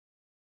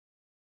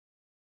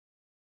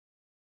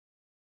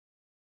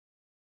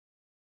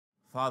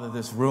Father,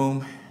 this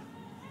room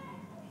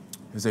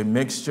is a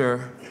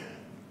mixture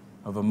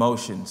of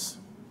emotions.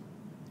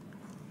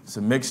 It's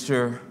a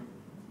mixture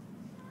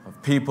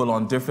of people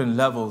on different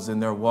levels in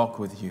their walk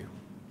with you.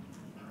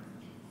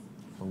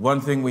 But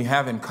one thing we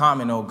have in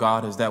common, oh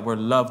God, is that we're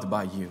loved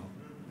by you.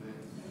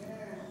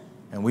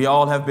 And we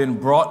all have been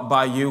brought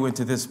by you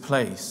into this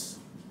place.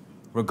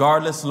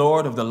 Regardless,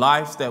 Lord, of the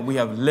lives that we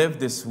have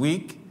lived this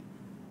week,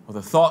 or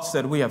the thoughts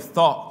that we have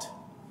thought,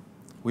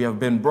 we have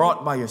been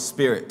brought by your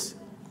Spirit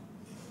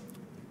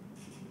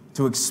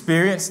to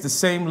experience the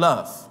same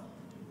love,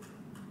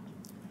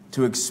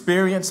 to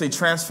experience a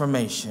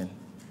transformation.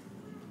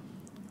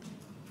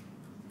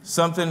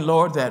 Something,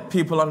 Lord, that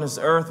people on this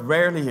earth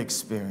rarely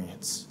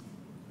experience.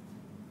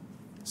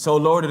 So,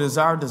 Lord, it is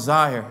our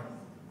desire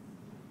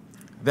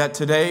that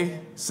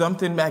today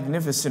something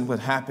magnificent would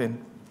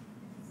happen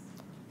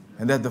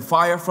and that the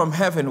fire from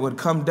heaven would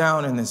come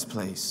down in this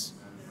place.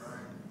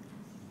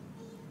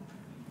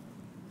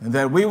 And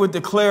that we would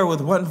declare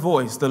with one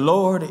voice, the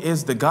Lord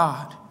is the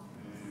God.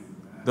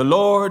 The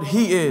Lord,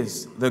 He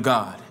is the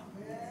God.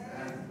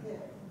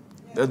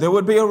 That there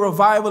would be a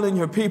revival in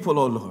your people,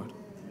 oh Lord.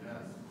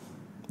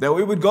 That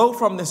we would go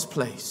from this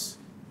place,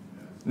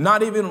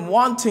 not even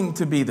wanting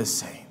to be the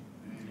same.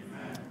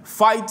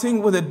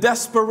 Fighting with a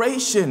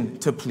desperation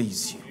to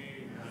please you.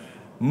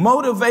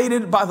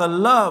 Motivated by the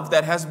love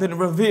that has been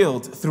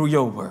revealed through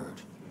your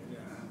word.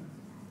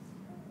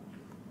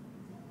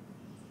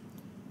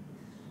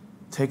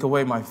 Take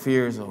away my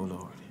fears, oh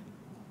Lord.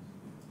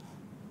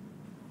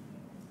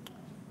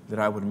 That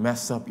I would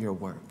mess up your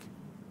work.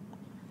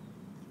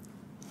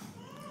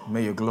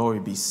 May your glory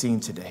be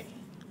seen today.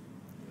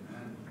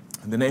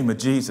 In the name of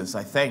Jesus,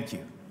 I thank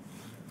you.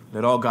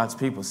 Let all God's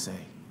people say,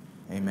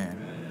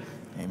 amen.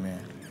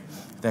 Amen.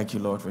 Thank you,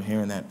 Lord, for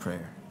hearing that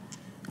prayer.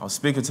 I was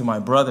speaking to my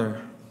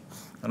brother,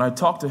 and I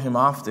talk to him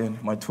often,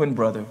 my twin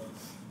brother.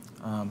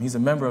 He's a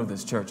member of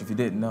this church, if you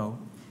didn't know.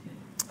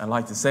 I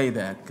like to say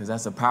that because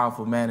that's a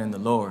powerful man in the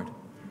Lord.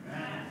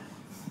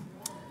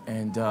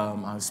 And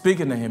I was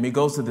speaking to him. He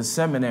goes to the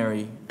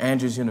seminary,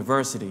 Andrews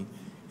University.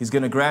 He's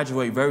going to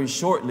graduate very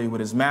shortly with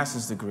his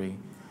master's degree.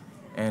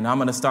 And I'm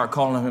going to start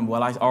calling him,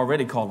 well, I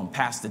already call him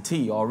Pastor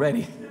T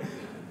already.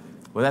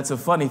 Well, that's a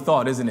funny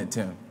thought, isn't it,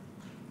 Tim?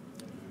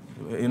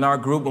 In our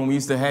group, when we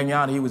used to hang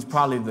out, he was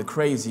probably the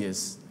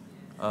craziest,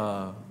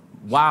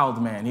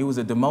 wild man. He was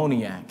a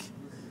demoniac.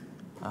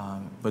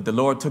 But the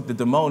Lord took the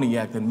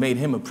demoniac and made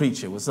him a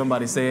preacher. Will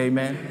somebody say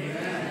amen?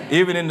 Amen.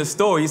 Even in the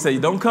story, he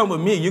said, don't come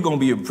with me, you're going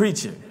to be a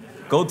preacher.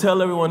 Go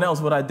tell everyone else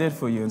what I did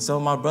for you. And so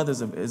my brother,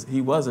 he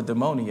was a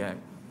demoniac,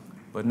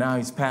 but now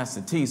he's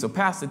Pastor T. So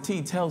Pastor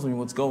T tells me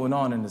what's going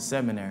on in the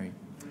seminary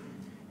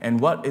and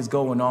what is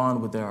going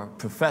on with our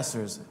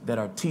professors that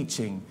are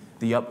teaching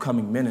the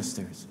upcoming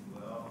ministers.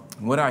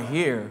 And what I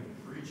hear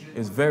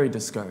is very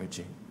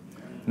discouraging.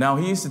 Now,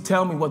 he used to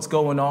tell me what's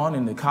going on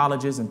in the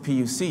colleges and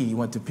PUC. He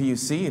went to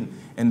PUC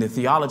and the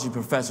theology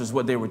professors,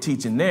 what they were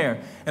teaching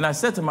there. And I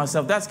said to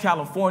myself, that's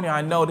California.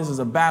 I know this is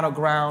a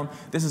battleground.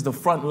 This is the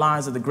front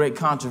lines of the great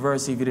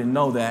controversy, if you didn't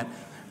know that.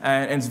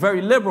 And it's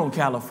very liberal in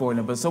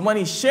California. But so when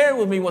he shared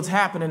with me what's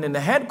happening in the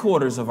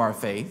headquarters of our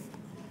faith,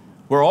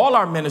 where all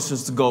our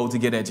ministers go to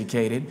get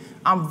educated,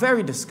 I'm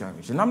very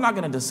discouraged. And I'm not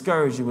going to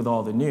discourage you with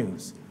all the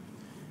news.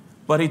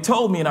 But he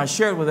told me, and I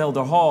shared with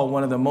Elder Hall,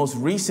 one of the most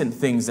recent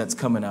things that's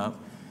coming up.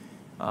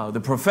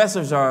 The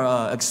professors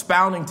are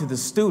expounding to the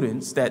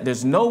students that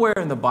there's nowhere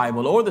in the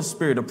Bible or the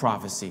spirit of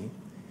prophecy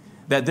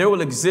that there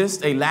will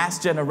exist a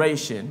last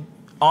generation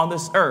on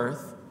this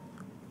earth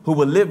who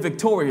will live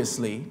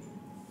victoriously,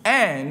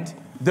 and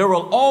there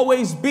will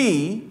always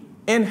be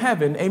in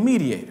heaven a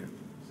mediator.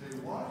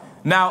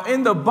 Now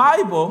in the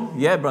Bible,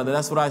 yeah, brother,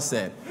 that's what I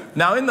said.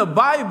 Now in the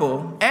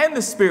Bible and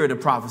the spirit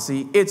of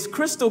prophecy, it's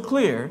crystal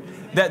clear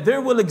that there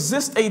will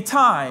exist a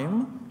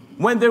time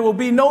when there will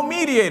be no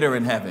mediator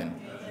in heaven.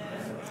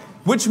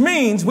 Which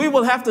means we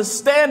will have to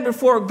stand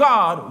before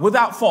God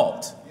without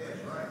fault.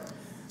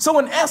 So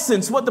in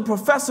essence, what the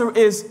professor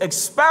is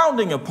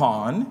expounding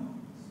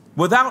upon,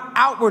 without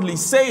outwardly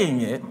saying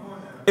it,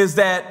 is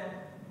that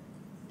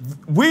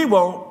we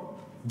won't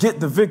get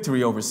the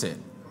victory over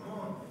sin.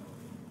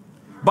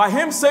 By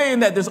him saying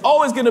that there's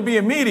always going to be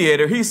a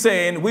mediator, he's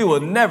saying we will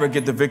never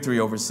get the victory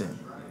over sin.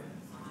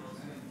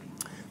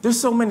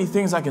 There's so many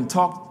things I can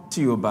talk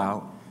to you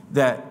about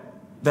that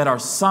are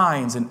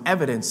signs and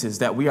evidences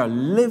that we are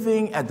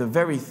living at the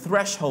very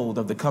threshold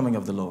of the coming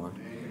of the Lord.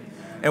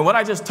 And what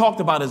I just talked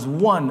about is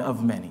one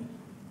of many.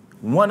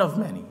 One of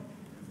many.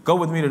 Go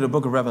with me to the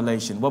book of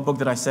Revelation. What book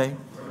did I say?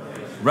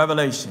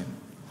 Revelation.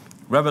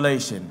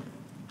 Revelation.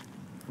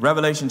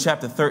 Revelation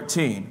chapter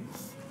 13.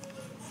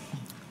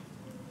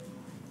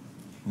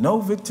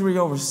 No victory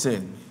over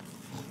sin.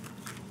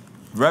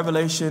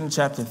 Revelation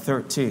chapter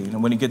 13.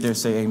 And when you get there,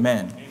 say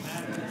amen.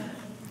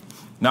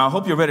 Now, I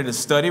hope you're ready to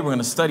study. We're going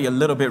to study a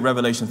little bit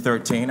Revelation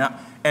 13.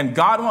 And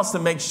God wants to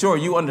make sure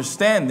you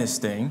understand this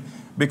thing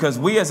because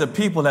we as a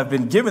people have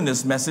been given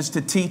this message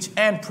to teach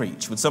and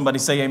preach. Would somebody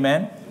say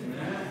amen?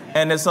 Amen.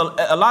 And it's a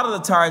lot of the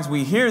times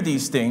we hear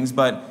these things,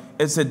 but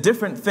it's a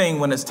different thing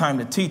when it's time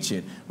to teach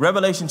it.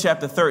 Revelation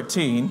chapter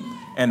 13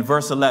 and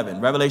verse 11.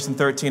 Revelation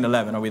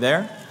 13:11. Are we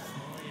there?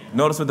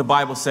 Notice what the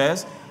Bible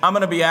says. I'm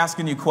going to be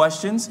asking you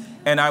questions,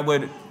 and I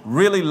would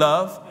really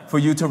love for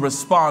you to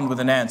respond with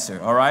an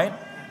answer, all right?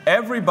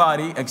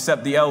 Everybody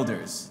except the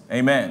elders.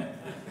 Amen.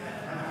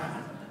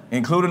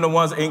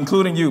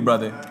 Including you,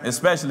 brother,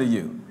 especially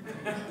you.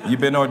 You've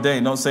been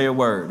ordained. Don't say a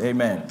word.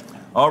 Amen.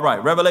 All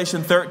right.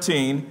 Revelation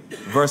 13,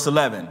 verse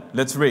 11.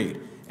 Let's read.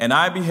 And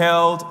I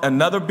beheld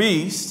another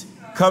beast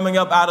coming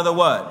up out of the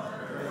what?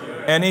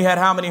 And he had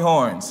how many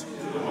horns?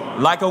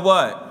 Like a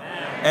what?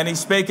 And he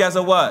spake as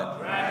a what?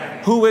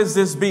 Who is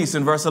this beast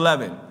in verse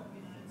 11?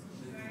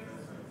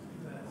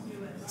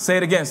 Say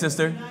it again,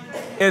 sister.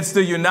 It's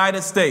the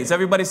United States.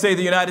 Everybody say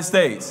the United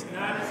States.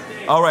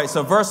 All right,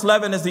 so verse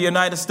 11 is the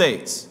United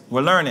States.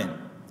 We're learning.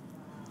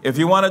 If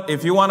you want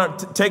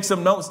to take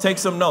some notes,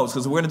 because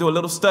we're going to do a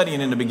little studying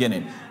in the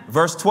beginning.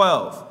 Verse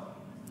 12.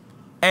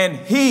 And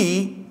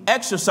he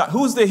exercised.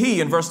 Who's the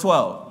he in verse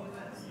 12?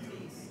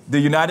 The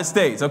United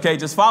States. Okay,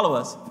 just follow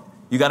us.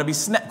 You got to be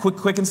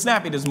quick and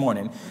snappy this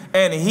morning.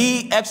 And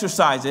he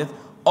exerciseth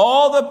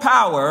all the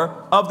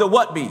power of the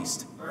what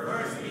beast?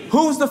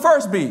 Who's the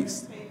first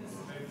beast?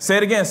 Say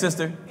it again,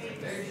 sister.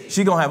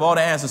 She's going to have all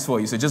the answers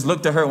for you. So just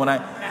look to her when I...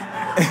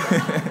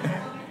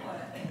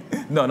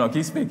 No,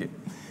 keep speaking.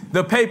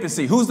 The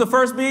papacy. Who's the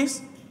first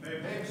beast?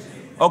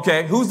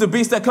 Okay, who's the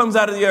beast that comes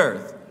out of the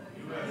earth?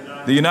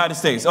 The United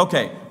States.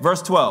 Okay,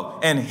 verse 12.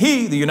 And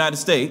he, the United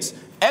States,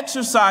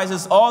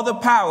 exercises all the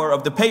power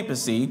of the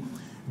papacy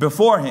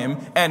before him,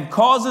 and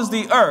causes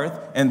the earth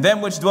and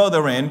them which dwell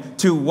therein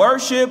to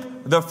worship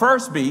the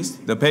first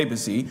beast, the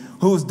papacy,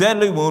 whose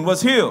deadly wound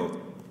was healed.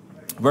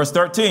 Verse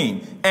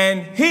 13.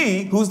 And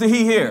he, who's the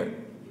he here?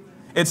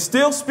 It's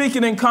still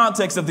speaking in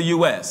context of the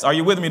U.S. Are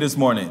you with me this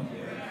morning?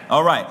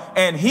 All right.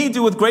 And he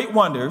doeth great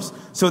wonders,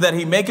 so that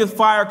he maketh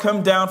fire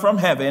come down from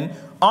heaven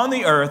on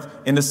the earth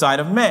in the sight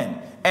of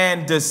men,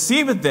 and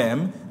deceiveth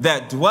them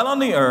that dwell on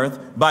the earth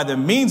by the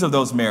means of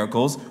those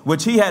miracles,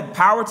 which he had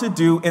power to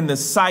do in the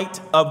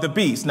sight of the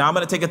beast. Now I'm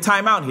going to take a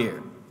time out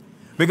here,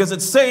 because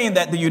it's saying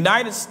that the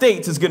United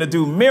States is going to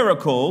do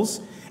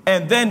miracles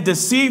and then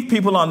deceive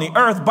people on the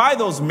earth by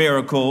those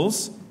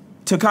miracles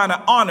to kind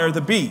of honor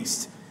the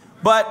beast.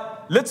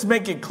 But let's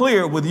make it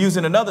clear with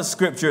using another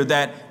scripture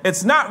that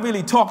it's not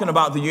really talking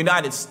about the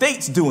United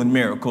States doing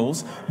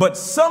miracles, but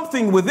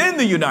something within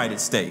the United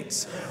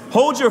States.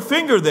 Hold your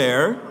finger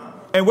there.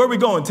 And where are we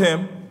going,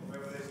 Tim?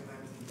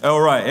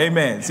 All right.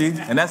 Amen. See,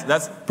 and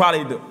that's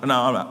probably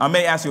I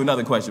may ask you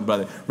another question,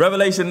 brother.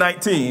 Revelation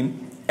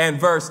 19 and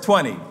verse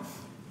 20.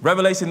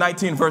 Revelation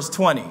 19, verse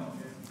 20.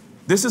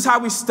 This is how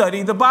we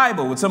study the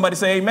Bible. Would somebody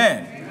say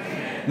amen?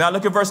 Amen. Now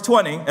look at verse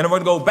 20, and we're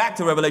going to go back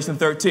to Revelation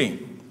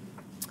 13.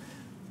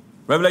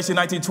 Revelation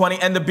 19:20,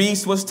 and the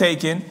beast was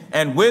taken,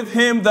 and with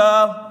him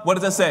the, what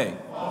does that say?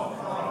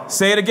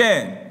 Say it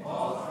again.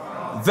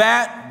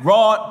 That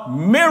wrought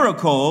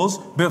miracles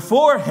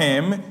before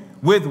him,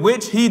 with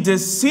which he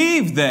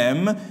deceived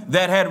them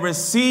that had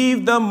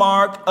received the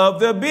mark of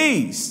the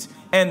beast,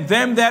 and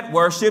them that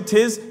worshipped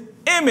his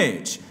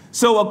image.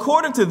 So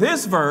according to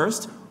this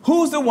verse,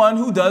 who's the one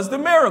who does the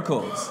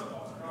miracles?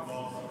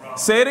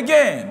 Say it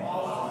again.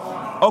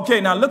 Okay,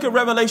 now look at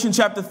Revelation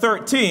chapter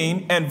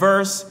 13 and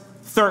verse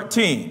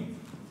 13.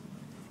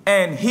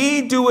 And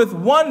he doeth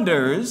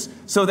wonders,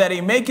 so that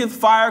he maketh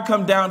fire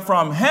come down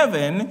from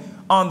heaven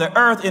on the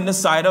earth in the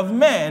sight of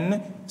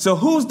men. So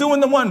who's doing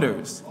the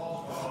wonders?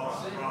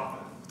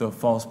 The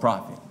false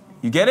prophet.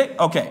 You get it?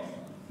 Okay.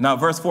 Now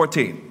verse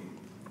 14.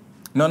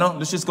 No,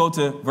 let's just go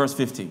to verse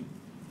 15.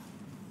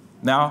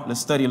 Now let's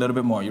study a little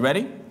bit more. You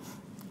ready?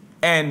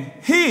 And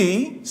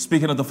he,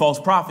 speaking of the false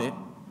prophet,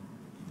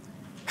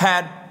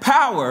 had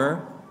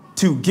power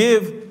to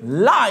give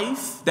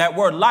life. That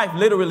word life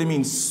literally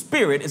means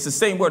spirit. It's the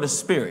same word as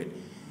spirit.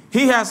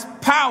 He has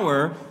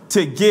power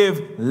to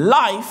give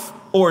life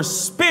or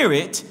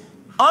spirit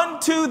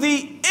unto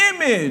the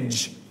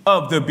image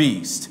of the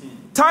beast.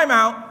 Time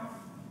out.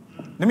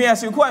 Let me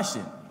ask you a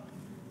question.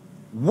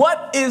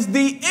 What is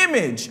the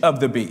image of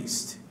the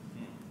beast?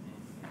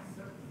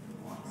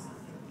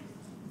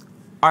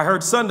 I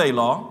heard Sunday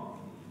law.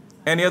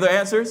 Any other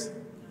answers?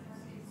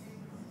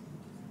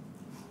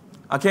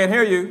 I can't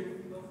hear you.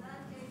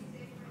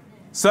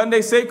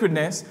 Sunday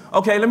sacredness.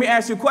 Okay, let me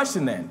ask you a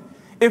question then.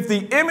 If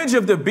the image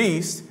of the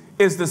beast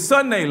is the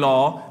Sunday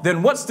law,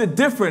 then what's the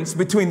difference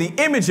between the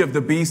image of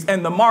the beast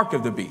and the mark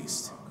of the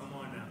beast?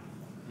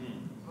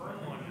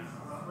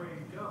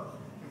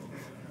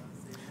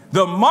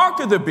 The mark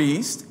of the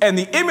beast and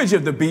the image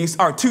of the beast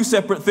are two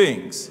separate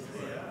things.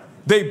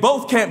 They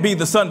both can't be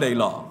the Sunday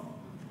law.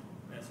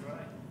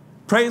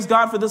 Praise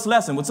God for this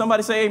lesson. Would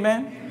somebody say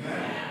amen?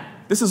 Amen.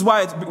 This is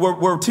why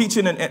we're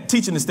teaching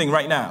this thing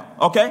right now.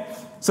 Okay?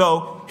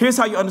 So here's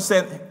how you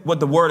understand what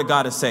the word of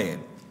God is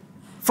saying.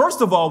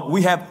 First of all,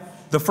 we have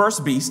the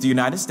first beast, the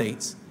United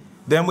States.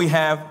 Then we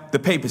have the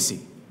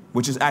papacy,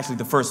 which is actually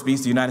the first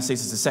beast. The United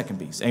States is the second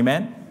beast.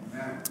 Amen?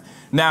 Amen.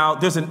 Now,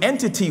 there's an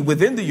entity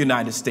within the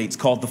United States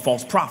called the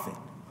false prophet.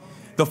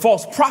 the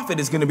false prophet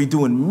is going to be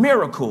doing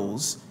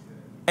miracles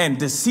and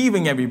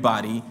deceiving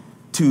everybody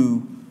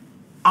to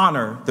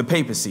honor the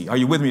papacy. Are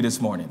you with me this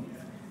morning?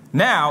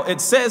 Now, it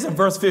says in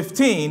verse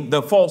 15,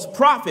 the false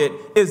prophet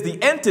is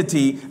the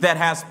entity that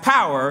has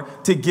power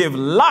to give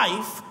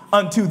life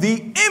unto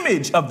the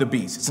image of the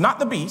beast. It's not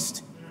the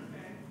beast.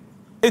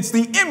 It's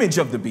the image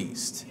of the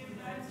beast.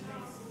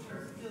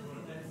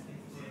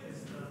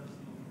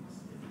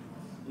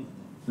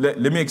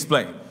 Let me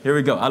explain. Here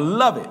we go. I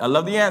love it. I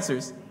love the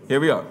answers. Here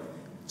we are.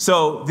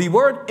 So the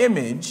word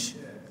image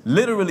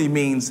literally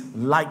means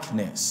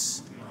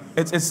likeness.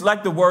 It's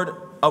like the word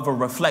of a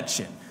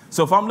reflection.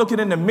 So if I'm looking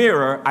in the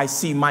mirror, I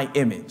see my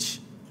image.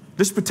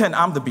 Just pretend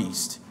I'm the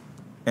beast.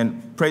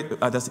 And pray.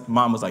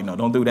 Mom was like, no,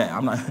 don't do that.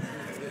 I'm not.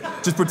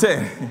 Just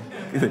pretend.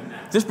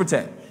 Just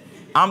pretend.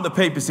 I'm the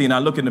papacy and I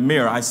look in the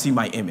mirror, I see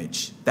my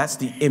image. That's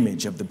the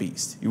image of the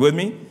beast. You with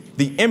me?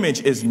 The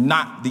image is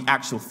not the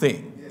actual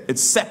thing.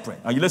 It's separate.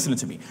 Are you listening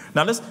to me?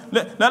 Now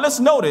let's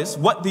notice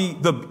what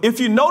if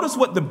you notice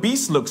what the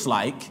beast looks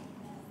like,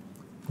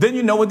 then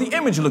you know what the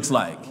image looks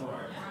like.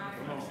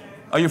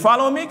 Are you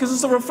following me? Because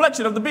it's a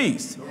reflection of the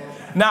beast.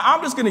 Now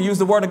I'm just going to use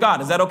the word of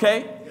God. Is that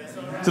okay?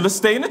 So let's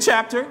stay in the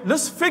chapter.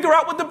 Let's figure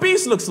out what the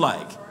beast looks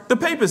like, the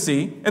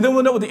papacy, and then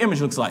we'll know what the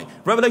image looks like.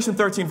 Revelation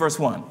 13 verse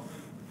 1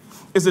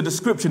 is a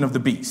description of the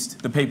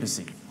beast, the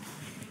papacy.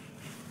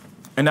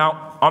 And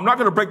now I'm not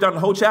going to break down the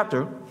whole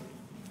chapter.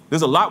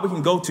 There's a lot we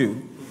can go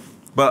to,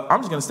 but I'm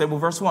just going to stay with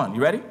verse 1.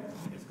 You ready?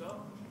 Let's go.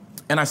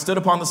 And I stood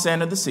upon the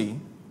sand of the sea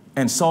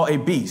and saw a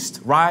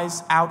beast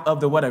rise out of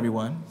the what,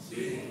 everyone?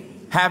 Sea.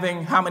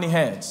 Having how many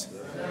heads?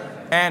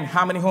 7. And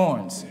how many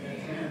horns?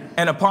 10.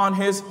 And upon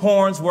his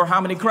horns were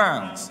how many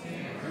crowns?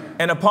 10.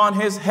 And upon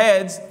his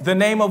heads the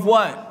name of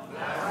what?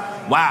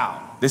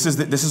 Wow. This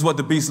is what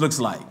the beast looks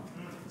like.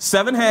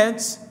 7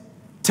 heads,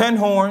 10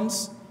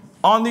 horns.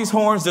 On these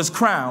horns there's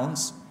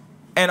crowns.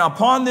 And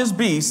upon this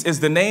beast is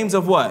the names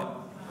of what?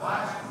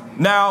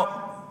 Now,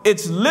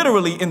 it's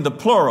literally in the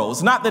plural.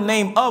 It's not the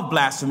name of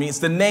blasphemy. It's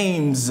the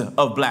names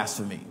of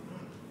blasphemy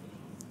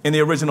in the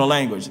original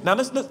language. Now,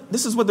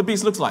 this is what the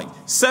beast looks like.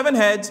 7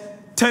 heads,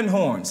 10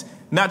 horns.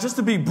 Now, just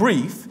to be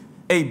brief,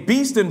 a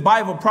beast in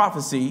Bible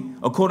prophecy,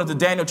 according to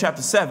Daniel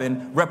chapter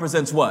 7,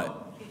 represents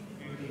what?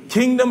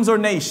 Kingdoms or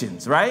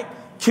nations, right?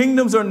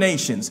 Kingdoms or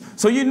nations.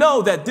 So you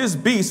know that this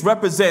beast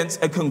represents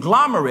a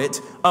conglomerate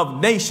of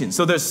nations.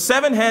 So there's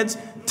 7 heads,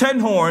 10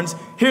 horns.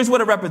 Here's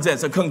what it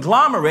represents: a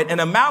conglomerate, an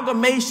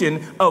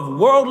amalgamation of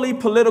worldly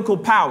political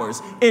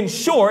powers. In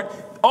short,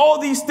 all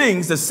these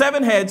things, the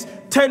 7 heads,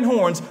 10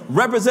 horns,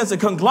 represents a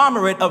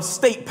conglomerate of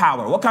state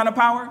power. What kind of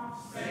power?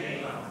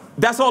 State power.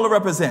 That's all it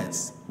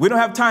represents. We don't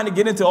have time to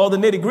get into all the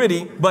nitty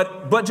gritty,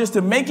 but just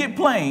to make it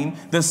plain,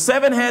 the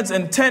 7 heads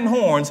and 10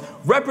 horns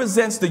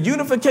represents the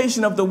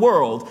unification of the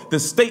world, the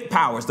state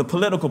powers, the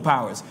political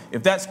powers.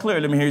 If that's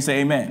clear, let me hear you say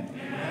amen.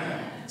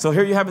 Amen. So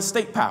here you have a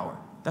state power.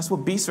 That's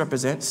what beasts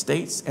represent,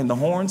 states, and the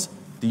horns,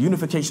 the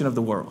unification of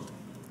the world.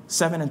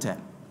 7 and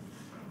 10.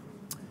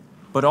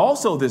 But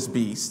also this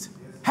beast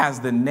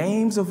has the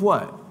names of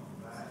what?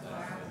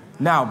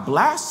 Now,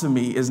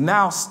 blasphemy is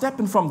now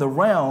stepping from the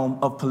realm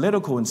of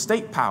political and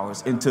state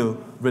powers into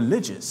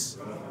religious.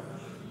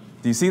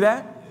 Do you see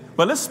that?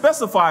 But let's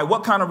specify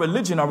what kind of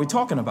religion are we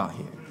talking about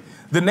here.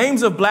 The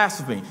names of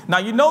blasphemy. Now,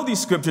 you know these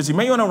scriptures. You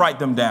may want to write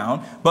them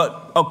down.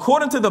 But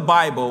according to the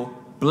Bible,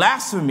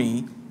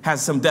 blasphemy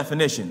has some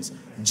definitions.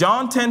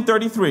 John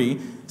 10:33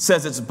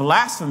 says it's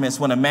blasphemous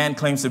when a man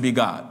claims to be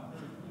God.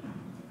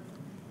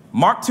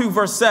 Mark 2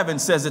 verse 7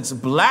 says it's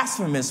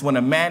blasphemous when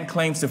a man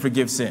claims to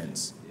forgive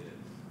sins.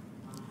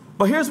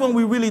 But here's one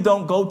we really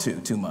don't go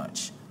to too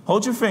much.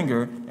 Hold your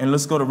finger and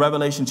let's go to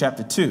Revelation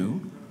chapter 2.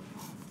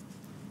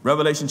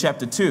 Revelation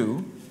chapter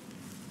 2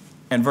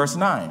 and verse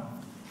 9.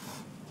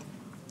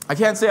 I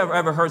can't say I've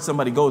ever heard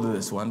somebody go to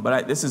this one,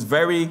 but this is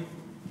very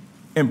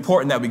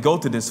important that we go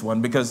to this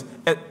one, because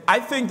I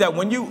think that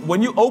when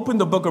you open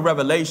the book of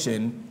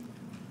Revelation,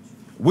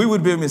 we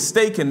would be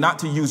mistaken not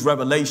to use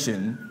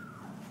Revelation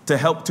to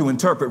help to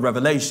interpret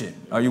Revelation.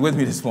 Are you with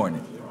me this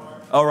morning?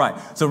 All right.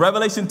 So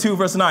Revelation 2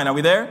 verse 9. Are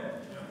we there?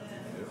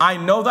 I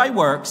know thy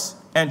works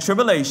and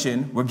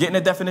tribulation. We're getting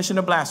a definition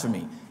of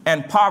blasphemy.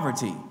 And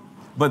poverty.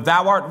 But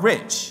thou art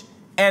rich.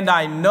 And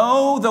I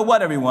know the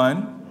what,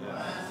 everyone?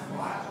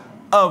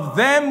 Of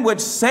them which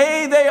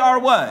say they are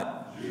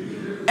what?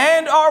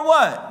 And are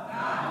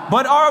what?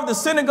 But are of the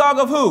synagogue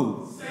of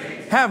who?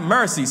 Have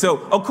mercy.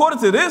 So according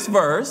to this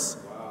verse,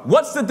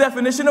 what's the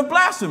definition of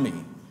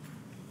blasphemy?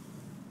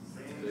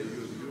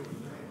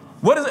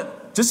 What is it?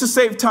 Just to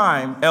save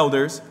time,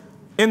 elders,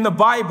 in the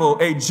Bible,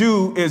 a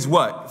Jew is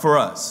what for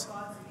us?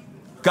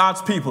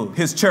 God's people,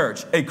 his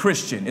church, a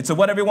Christian. It's a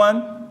what,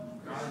 everyone?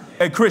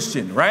 A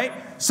Christian, right?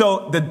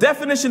 So the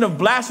definition of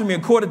blasphemy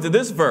according to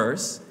this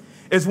verse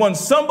is when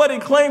somebody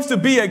claims to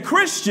be a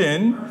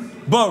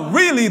Christian, but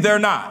really they're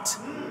not.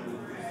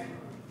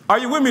 Are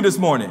you with me this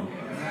morning?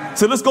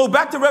 So let's go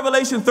back to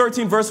Revelation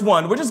 13 verse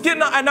 1. We're just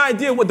getting an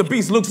idea of what the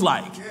beast looks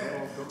like.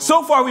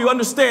 So far, we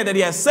understand that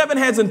he has 7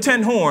 heads and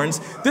 10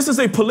 horns. This is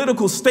a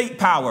political state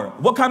power.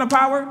 What kind of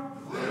power?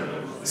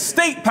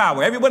 State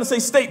power. Everybody say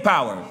state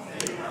power.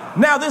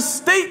 Now this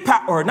state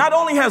power not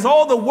only has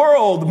all the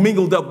world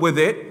mingled up with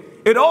it,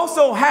 it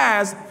also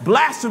has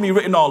blasphemy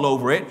written all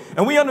over it.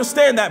 And we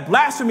understand that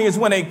blasphemy is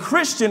when a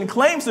Christian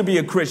claims to be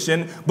a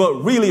Christian, but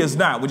really is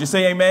not. Would you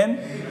say amen?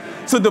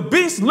 Amen. So the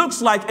beast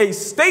looks like a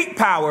state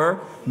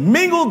power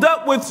mingled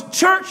up with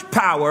church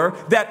power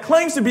that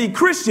claims to be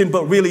Christian,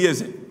 but really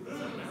isn't.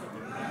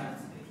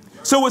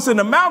 So it's an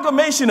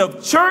amalgamation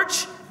of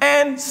church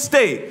and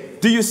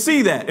state. Do you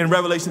see that in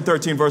Revelation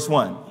 13, verse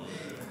 1?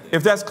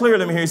 If that's clear,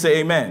 let me hear you say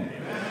amen.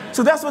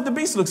 So that's what the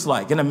beast looks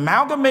like. An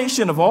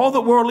amalgamation of all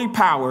the worldly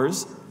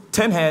powers,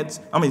 7 heads,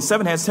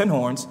 10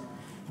 horns,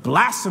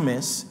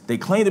 blasphemous. They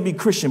claim to be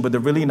Christian, but they're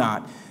really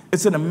not.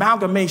 It's an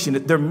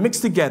amalgamation. They're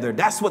mixed together.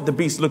 That's what the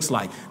beast looks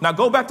like. Now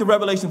go back to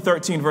Revelation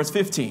 13, verse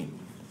 15.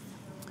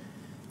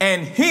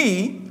 And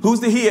he, who's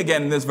the he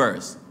again in this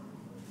verse?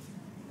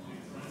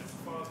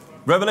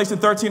 Revelation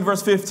 13,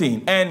 verse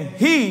 15. And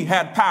he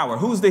had power.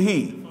 Who's the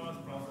he?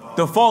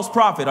 The false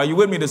prophet. Are you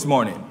with me this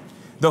morning?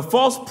 The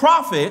false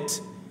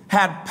prophet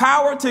had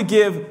power to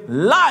give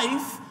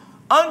life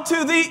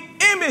unto the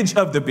image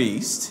of the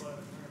beast.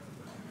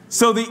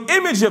 So the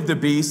image of the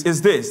beast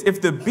is this.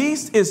 If the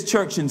beast is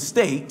church and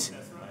state,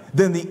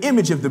 then the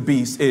image of the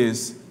beast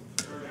is...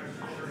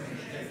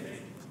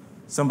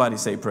 Somebody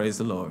say praise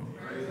the Lord.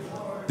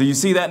 Do you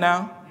see that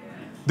now?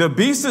 The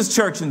beast is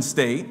church and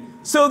state,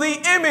 so the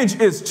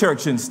image is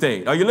church and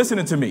state. Are you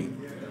listening to me?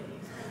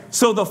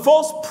 So the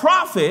false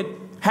prophet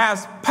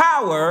has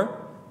power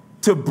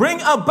to bring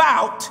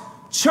about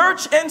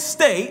church and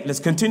state, let's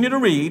continue to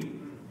read,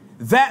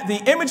 that the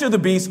image of the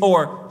beast,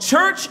 or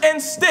church and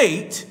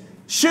state,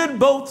 should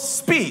both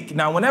speak.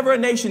 Now, whenever a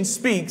nation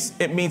speaks,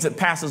 it means it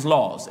passes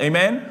laws.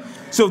 Amen?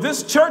 So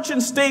this church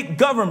and state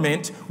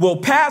government will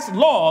pass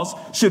laws,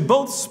 should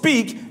both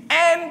speak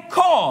and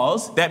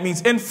cause, that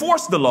means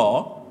enforce the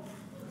law,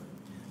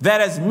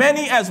 that as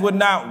many as would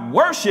not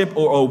worship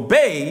or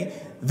obey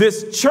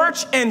this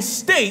church and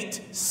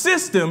state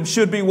system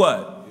should be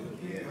what?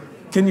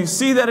 Can you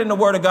see that in the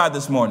Word of God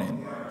this morning?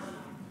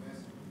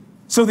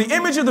 So the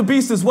image of the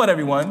beast is what,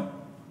 everyone?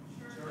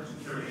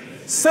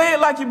 Say it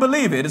like you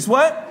believe it. It's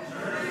what?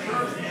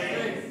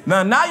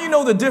 Now you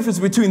know the difference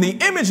between the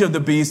image of the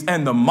beast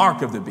and the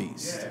mark of the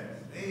beast.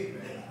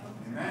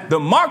 The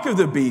mark of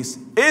the beast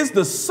is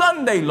the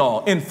Sunday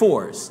law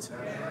enforced.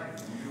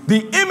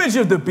 The image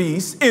of the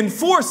beast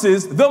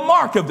enforces the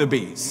mark of the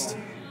beast.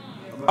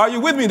 Are you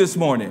with me this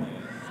morning?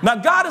 Now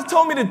God has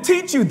told me to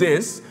teach you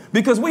this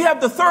because we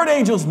have the third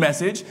angel's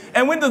message,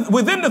 and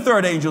within the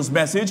third angel's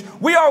message,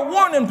 we are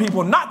warning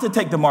people not to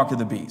take the mark of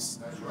the beast,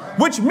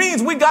 which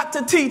means we got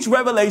to teach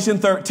Revelation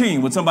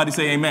 13. Would somebody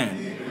say amen?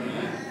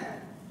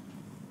 Amen.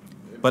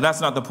 But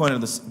that's not the point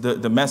of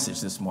the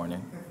message this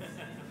morning.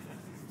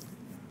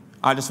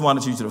 I just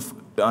wanted you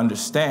to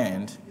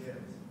understand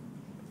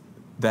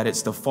that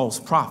it's the false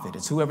prophet.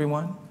 It's who,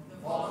 everyone? The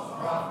false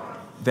prophet.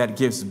 That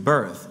gives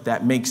birth,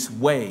 that makes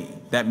way,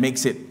 that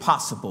makes it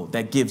possible,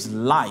 that gives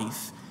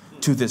life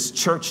to this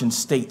church and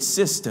state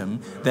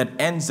system that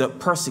ends up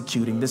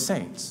persecuting the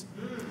saints.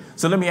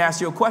 So let me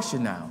ask you a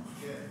question now.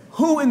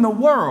 Who in the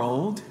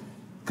world,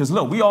 because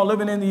look, we all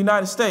living in the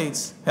United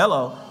States,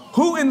 hello,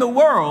 who in the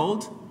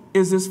world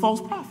is this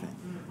false prophet?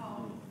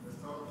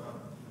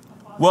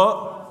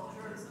 Well,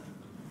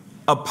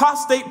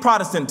 apostate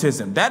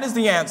Protestantism, that is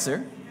the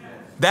answer.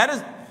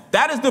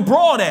 That is the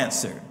broad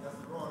answer.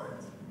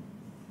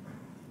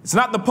 It's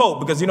not the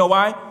Pope, because you know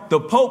why? The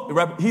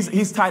Pope,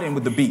 he's tied in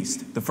with the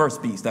beast, the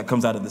first beast that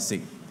comes out of the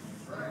sea.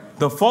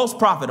 The false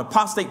prophet,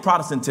 apostate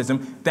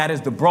Protestantism, that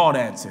is the broad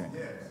answer.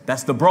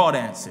 That's the broad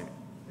answer.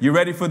 You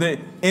ready for the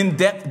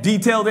in-depth,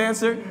 detailed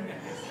answer?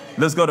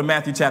 Let's go to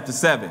Matthew chapter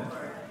 7.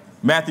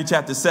 Matthew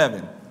chapter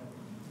 7.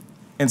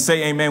 And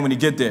say amen when you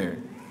get there.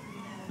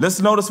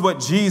 Let's notice what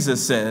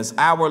Jesus says,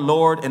 our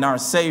Lord and our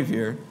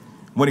Savior,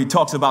 when he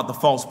talks about the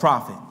false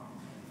prophet.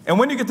 And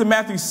when you get to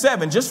Matthew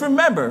 7, just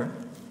remember,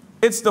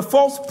 it's the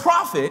false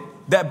prophet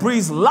that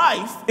breathes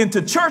life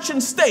into church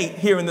and state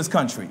here in this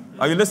country.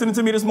 Are you listening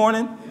to me this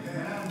morning?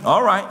 Yeah.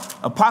 All right.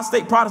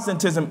 Apostate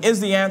Protestantism is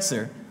the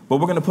answer, but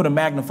we're going to put a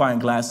magnifying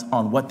glass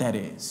on what that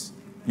is.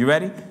 You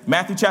ready?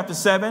 Matthew chapter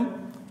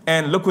 7,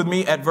 and look with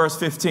me at verse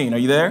 15. Are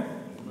you there?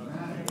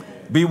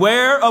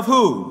 Beware of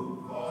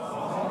who?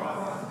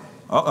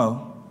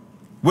 Uh-oh.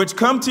 Which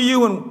come to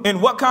you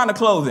in what kind of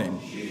clothing?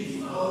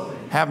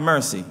 Have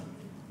mercy.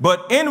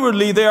 But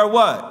inwardly they are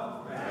what?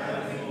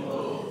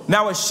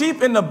 Now, a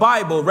sheep in the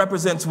Bible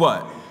represents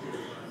what?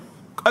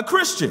 A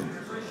Christian.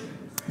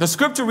 The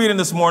scripture reading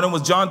this morning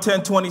was John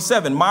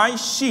 10:27. My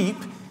sheep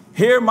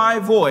hear my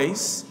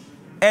voice,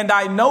 and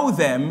I know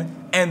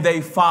them, and they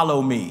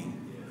follow me.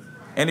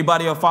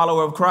 Anybody a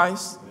follower of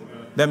Christ?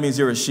 That means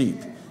you're a sheep.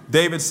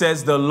 David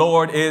says, the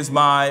Lord is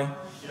my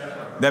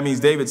shepherd. That means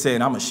David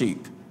saying, I'm a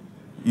sheep.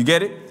 You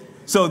get it?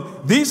 So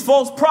these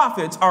false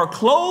prophets are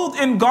clothed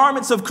in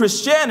garments of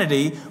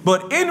Christianity,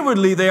 but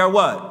inwardly they are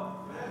what?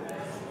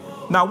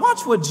 Now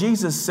watch what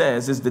Jesus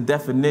says is the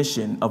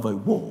definition of a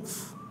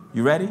wolf.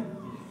 You ready?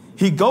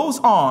 He goes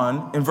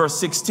on in verse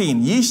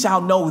 16. Ye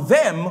shall know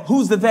them.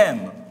 Who's the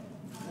them?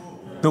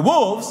 The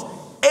wolves,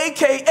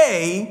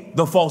 a.k.a.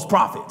 the false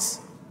prophets.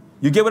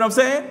 You get what I'm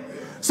saying?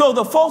 So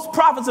the false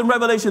prophets in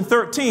Revelation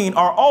 13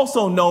 are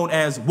also known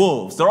as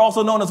wolves. They're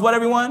also known as what,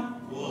 everyone?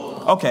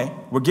 Okay,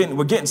 we're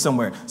getting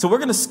somewhere. So we're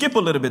going to skip a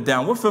little bit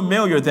down. We're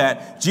familiar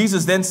that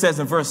Jesus then says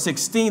in verse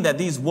 16 that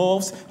these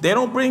wolves, they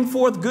don't bring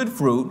forth good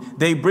fruit.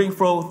 They bring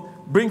forth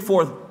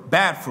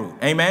bad fruit.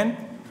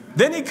 Amen.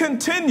 Then he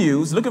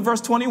continues. Look at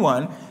verse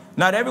 21.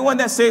 Not everyone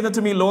that saith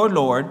unto me, Lord,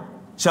 Lord,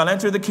 shall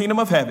enter the kingdom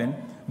of heaven,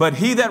 but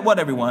he that what,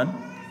 everyone?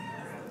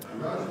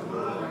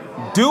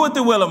 Doeth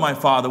the will of my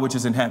Father which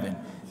is in heaven.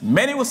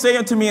 Many will say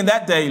unto me in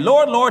that day,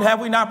 Lord, Lord,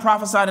 have we not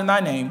prophesied in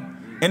thy name?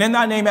 And in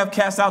thy name have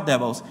cast out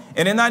devils,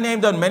 and in thy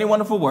name done many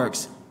wonderful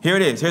works. Here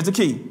it is. Here's the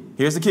key.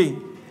 Here's the key.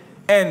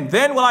 And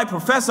then will I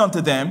profess unto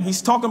them,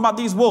 he's talking about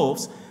these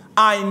wolves,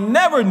 I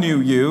never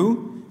knew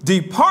you.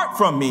 Depart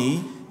from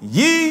me,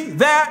 ye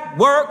that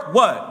work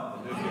what?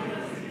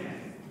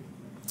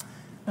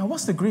 Now,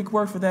 what's the Greek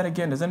word for that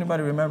again? Does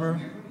anybody remember?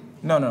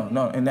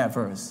 No, in that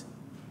verse.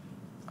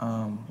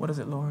 What is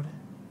it, Lord?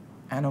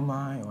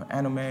 Anomai or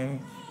anome?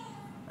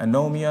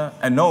 Anomia.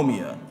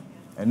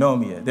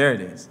 There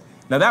it is.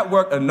 Now that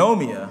word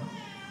anomia.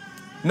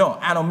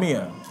 I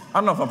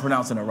don't know if I'm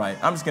pronouncing it right.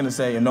 I'm just going to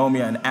say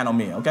anomia and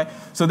anomia, okay?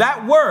 So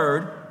that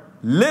word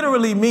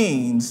literally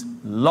means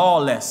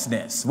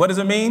lawlessness. What does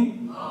it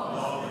mean?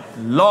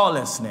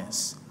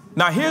 Lawlessness.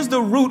 Now here's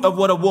the root of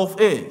what a wolf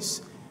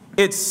is.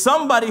 It's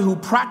somebody who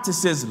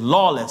practices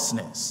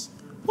lawlessness.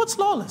 What's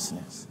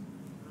lawlessness?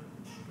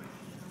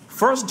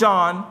 1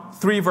 John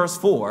 3 verse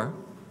 4,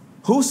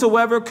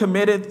 whosoever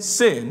committeth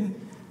sin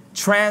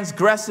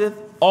transgresseth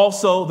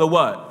also the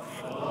what?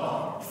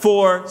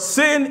 For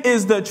sin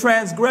is the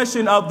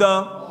transgression of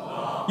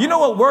the... You know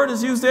what word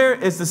is used there?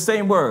 It's the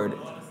same word.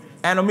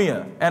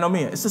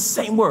 Anomia. It's the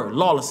same word,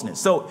 lawlessness.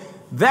 So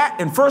that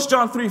in 1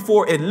 John 3,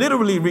 4, it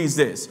literally reads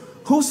this.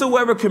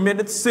 Whosoever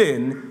committeth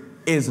sin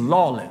is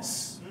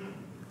lawless.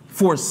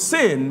 For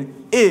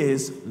sin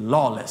is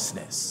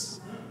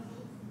lawlessness.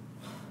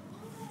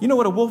 You know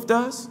what a wolf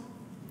does?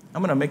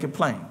 I'm going to make it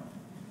plain.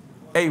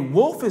 A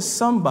wolf is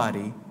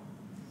somebody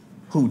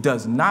who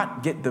does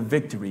not get the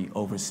victory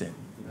over sin.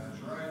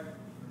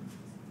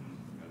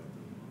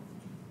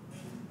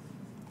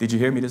 Did you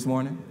hear me this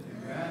morning?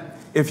 Amen.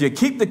 If you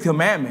keep the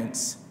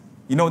commandments,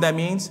 you know what that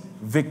means?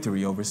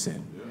 Victory over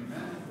sin.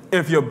 Amen.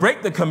 If you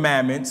break the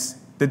commandments,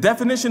 the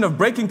definition of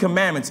breaking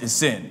commandments is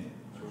sin.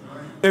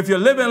 Right. If you're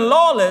living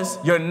lawless,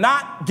 you're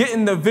not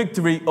getting the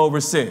victory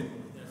over sin.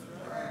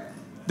 Right.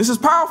 This is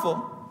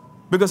powerful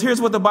because here's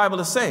what the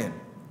Bible is saying.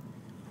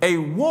 A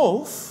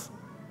wolf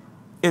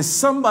is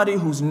somebody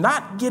who's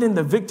not getting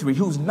the victory,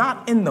 who's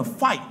not in the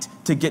fight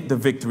to get the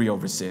victory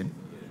over sin.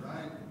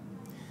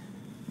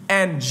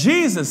 And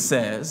Jesus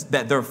says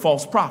that they're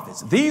false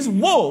prophets. These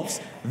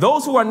wolves,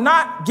 those who are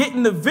not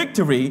getting the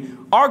victory,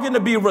 are going to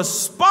be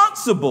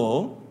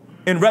responsible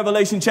in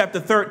Revelation chapter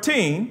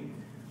 13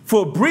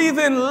 for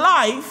breathing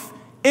life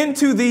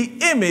into the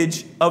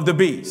image of the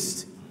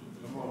beast.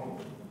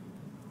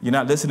 You're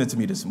not listening to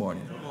me this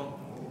morning.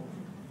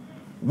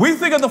 We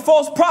think of the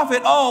false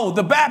prophet, oh,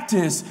 the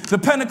Baptists, the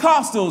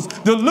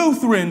Pentecostals, the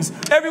Lutherans,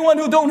 everyone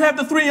who don't have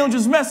the three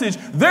angels message,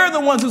 they're the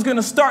ones who's going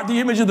to start the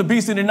image of the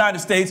beast in the United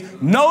States.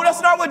 No,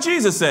 that's not what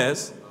Jesus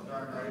says.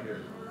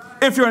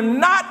 If you're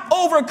not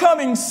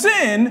overcoming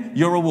sin,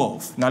 you're a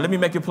wolf. Now, let me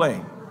make it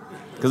plain,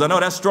 because I know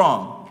that's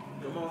strong.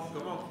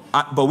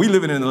 But we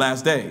living in the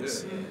last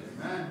days.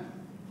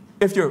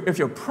 If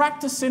you're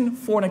practicing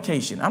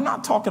fornication, I'm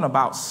not talking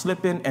about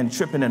slipping and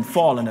tripping and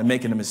falling and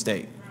making a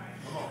mistake.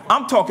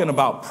 I'm talking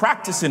about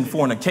practicing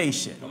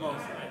fornication.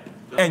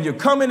 And you're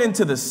coming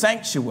into the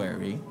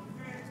sanctuary,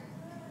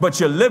 but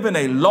you're living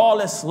a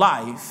lawless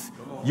life,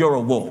 you're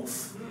a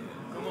wolf.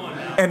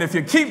 And if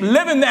you keep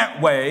living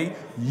that way,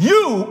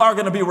 you are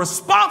going to be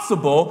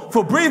responsible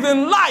for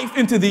breathing life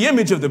into the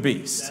image of the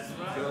beast.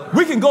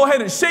 We can go ahead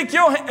and shake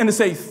your hand and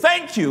say,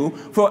 thank you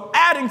for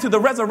adding to the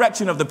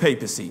resurrection of the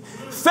papacy.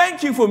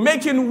 Thank you for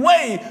making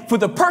way for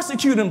the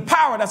persecuting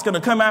power that's going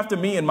to come after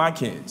me and my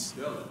kids.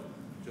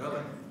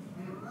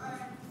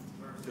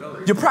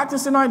 You're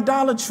practicing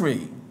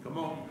idolatry. Come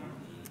on.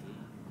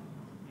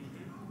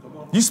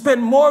 You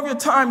spend more of your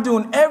time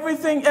doing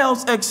everything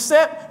else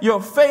except your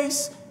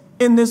face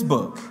in this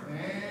book.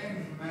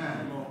 Amen.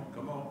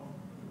 Come on.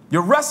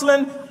 You're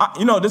wrestling.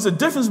 You know, there's a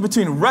difference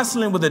between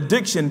wrestling with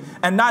addiction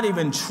and not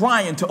even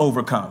trying to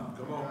overcome.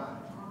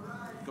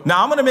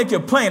 Now, I'm going to make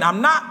it plain.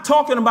 I'm not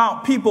talking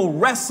about people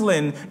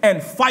wrestling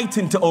and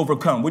fighting to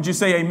overcome. Would you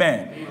say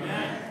amen?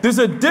 Amen. There's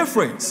a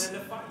difference.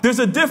 There's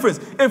a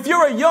difference. If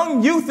you're a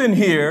young youth in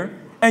here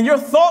and your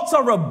thoughts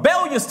are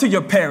rebellious to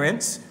your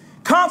parents,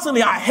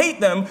 constantly, I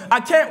hate them, I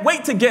can't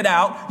wait to get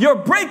out, you're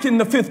breaking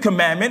the fifth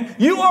commandment,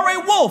 you are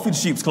a wolf in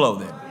sheep's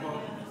clothing.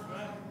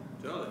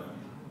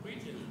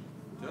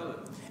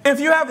 If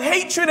you have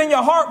hatred in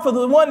your heart for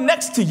the one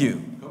next to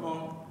you,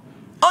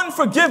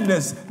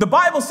 unforgiveness, the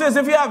Bible says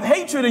if you have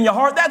hatred in your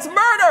heart, that's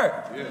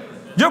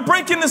murder. You're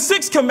breaking the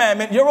sixth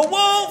commandment. You're a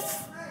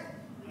wolf.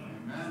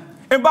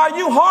 And by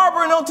you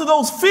harboring onto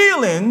those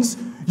feelings,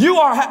 you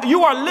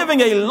are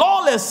living a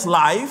lawless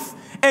life.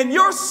 And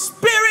your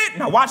spirit,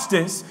 now watch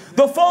this,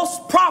 the false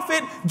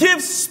prophet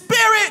gives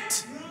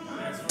spirit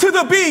to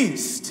the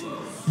beast.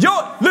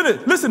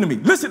 Listen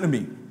to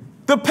me.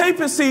 The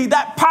papacy,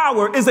 that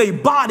power is a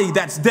body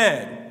that's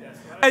dead.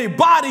 A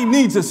body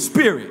needs a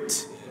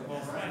spirit.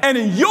 And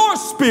in your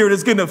spirit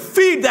is going to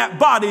feed that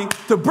body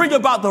to bring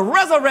about the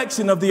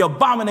resurrection of the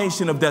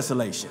abomination of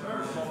desolation.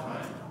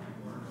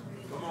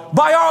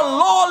 By our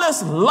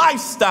lawless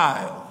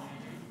lifestyle.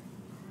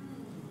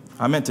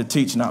 I meant to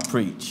teach, not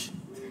preach.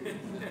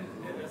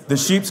 The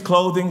sheep's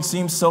clothing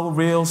seems so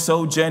real,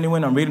 so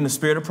genuine. I'm reading the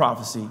spirit of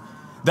prophecy.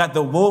 That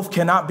the wolf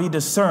cannot be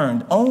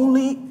discerned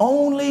only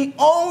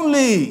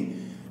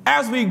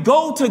as we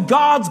go to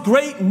God's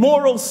great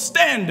moral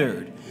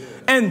standard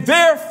and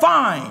there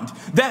find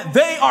that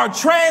they are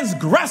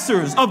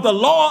transgressors of the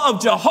law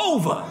of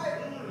Jehovah.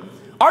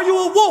 Are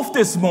you a wolf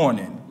this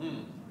morning?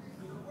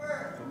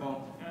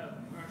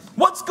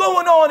 What's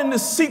going on in the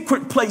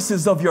secret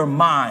places of your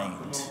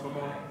mind?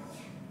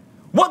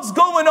 What's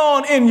going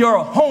on in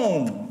your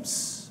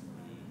homes?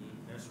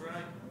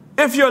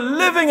 If you're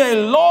living a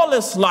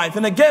lawless life,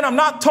 and again, I'm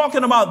not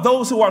talking about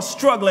those who are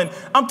struggling.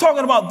 I'm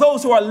talking about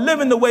those who are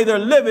living the way they're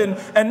living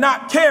and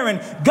not caring.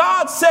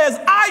 God says,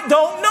 I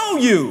don't know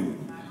you.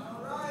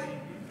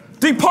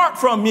 Depart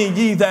from me,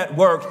 ye that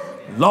work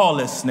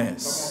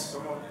lawlessness.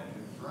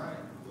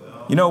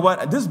 You know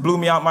what? This blew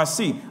me out my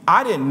seat.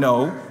 I didn't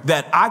know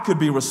that I could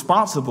be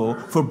responsible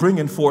for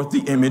bringing forth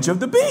the image of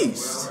the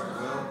beast.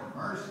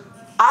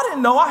 I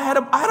didn't know I had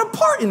a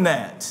part in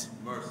that.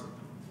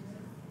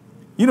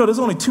 You know, there's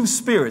only two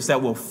spirits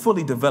that will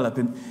fully develop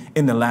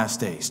in the last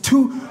days.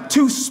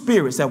 Two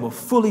spirits that will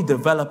fully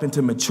develop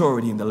into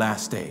maturity in the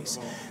last days.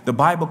 The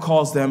Bible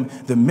calls them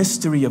the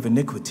mystery of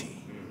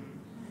iniquity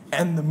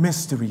and the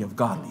mystery of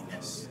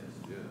godliness.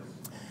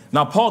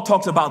 Now, Paul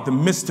talks about the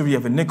mystery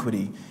of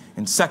iniquity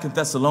in 2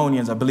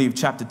 Thessalonians, I believe,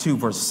 chapter 2,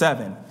 verse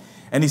 7.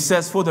 And he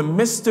says, for the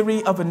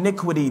mystery of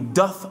iniquity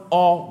doth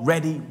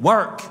already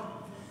work.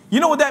 You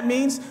know what that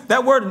means?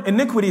 That word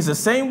iniquity is the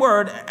same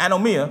word,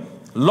 anomia,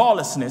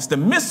 lawlessness. The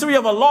mystery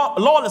of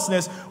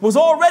lawlessness was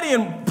already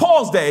in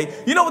Paul's day.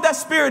 You know what that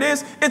spirit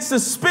is? It's the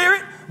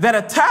spirit that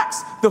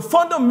attacks the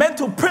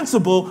fundamental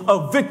principle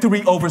of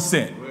victory over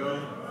sin.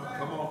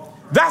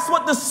 That's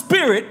what the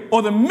spirit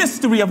or the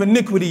mystery of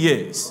iniquity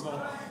is.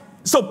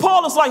 So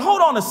Paul is like,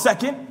 hold on a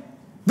second.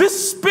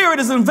 This spirit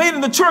is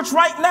invading the church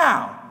right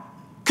now,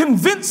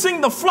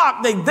 convincing the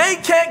flock that they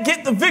can't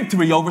get the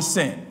victory over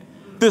sin.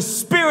 The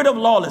spirit of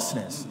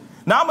lawlessness.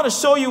 Now, I'm going to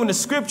show you in the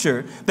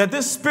scripture that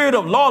this spirit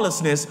of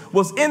lawlessness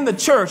was in the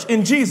church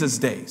in Jesus'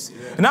 days.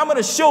 And I'm going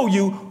to show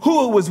you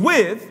who it was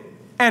with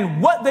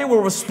and what they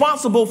were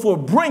responsible for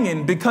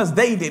bringing because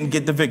they didn't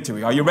get the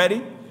victory. Are you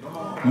ready?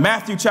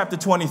 Matthew chapter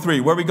 23.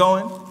 Where are we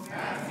going?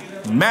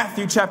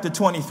 Matthew chapter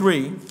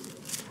 23.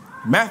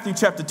 Matthew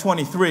chapter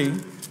 23.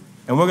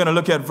 And we're going to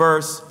look at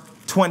verse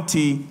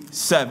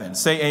 27.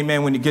 Say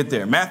amen when you get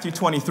there. Matthew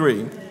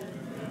 23.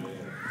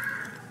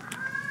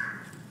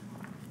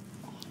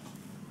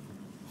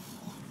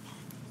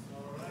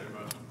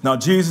 Now,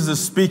 Jesus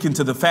is speaking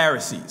to the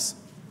Pharisees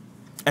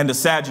and the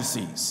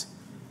Sadducees,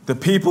 the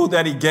people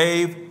that he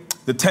gave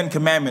the 10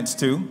 Commandments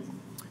to,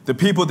 the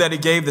people that he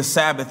gave the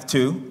Sabbath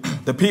to,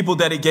 the people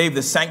that he gave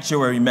the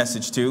sanctuary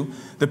message to,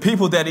 the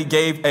people that he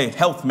gave a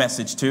health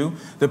message to,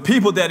 the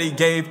people that he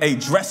gave a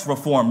dress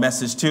reform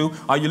message to.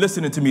 Are you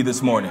listening to me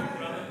this morning?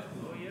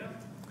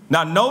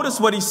 Now, notice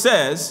what he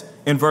says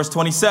in verse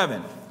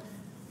 27.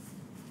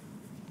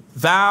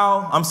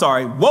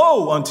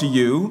 Woe unto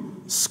you,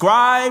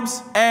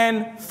 scribes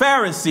and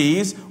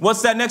Pharisees.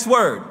 What's that next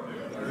word?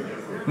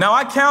 Now,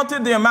 I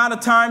counted the amount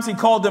of times he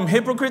called them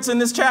hypocrites in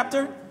this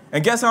chapter.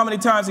 And guess how many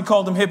times he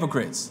called them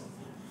hypocrites?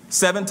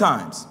 7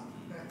 times.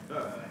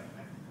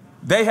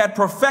 They had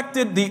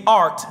perfected the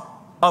art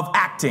of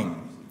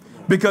acting.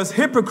 Because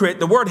hypocrite,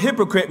 the word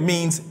hypocrite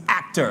means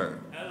actor.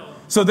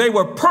 So they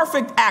were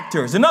perfect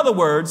actors. In other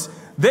words,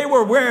 they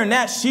were wearing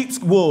that sheep's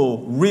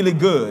wool really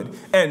good.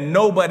 And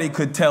nobody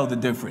could tell the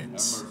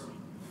difference.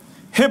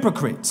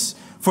 Hypocrites.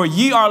 For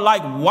ye are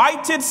like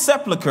whited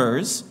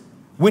sepulchres,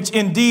 which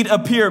indeed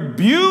appear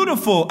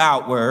beautiful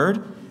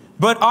outward,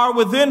 but are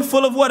within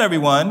full of what,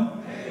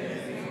 everyone?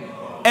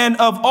 And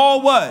of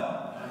all what?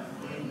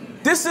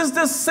 This is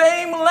the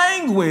same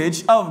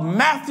language of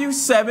Matthew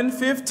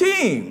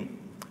 7:15.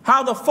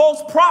 How the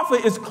false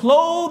prophet is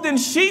clothed in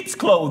sheep's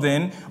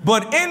clothing,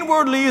 but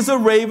inwardly is a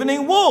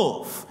ravening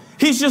wolf.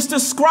 He's just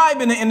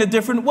describing it in a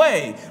different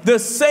way. The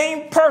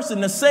same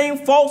person, the same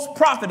false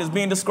prophet is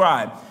being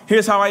described.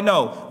 Here's how I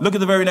know. Look at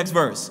the very next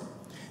verse.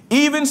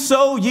 Even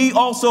so ye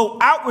also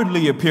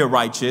outwardly appear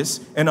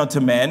righteous and unto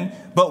men,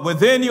 but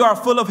within you are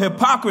full of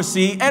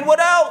hypocrisy and what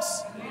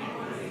else?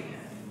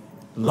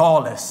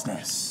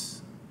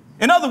 Lawlessness.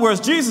 In other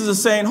words, Jesus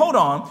is saying, hold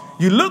on,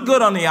 you look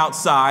good on the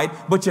outside,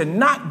 but you're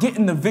not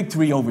getting the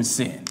victory over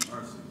sin.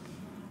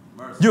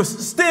 You're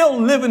still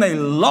living a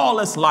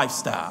lawless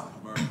lifestyle.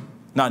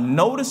 Now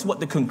notice what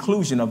the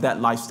conclusion of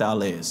that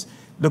lifestyle is.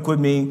 Look with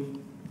me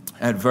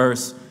at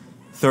verse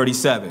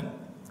 37.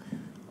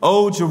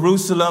 Oh,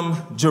 Jerusalem,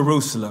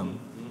 Jerusalem.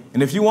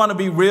 And if you want to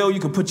be real, you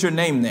can put your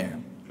name there.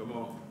 Come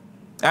on.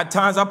 At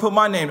times I put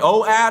my name.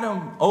 Oh,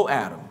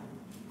 Adam,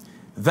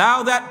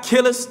 thou that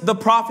killest the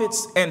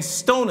prophets and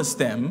stonest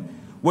them,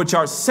 which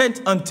are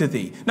sent unto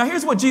thee. Now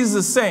here's what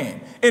Jesus is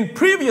saying. In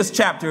previous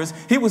chapters,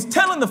 he was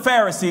telling the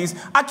Pharisees,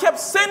 I kept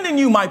sending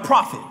you my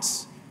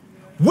prophets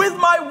with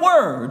my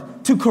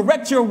word to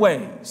correct your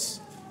ways.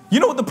 You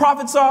know what the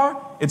prophets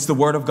are? It's the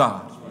word of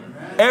God.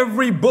 Amen.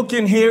 Every book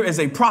in here is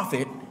a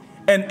prophet,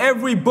 and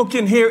every book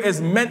in here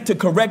is meant to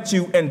correct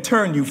you and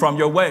turn you from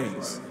your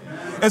ways.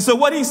 And so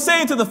what he's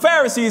saying to the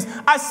Pharisees,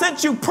 I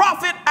sent you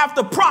prophet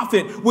after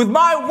prophet with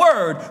my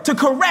word to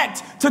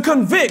correct, to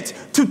convict,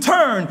 to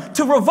turn,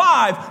 to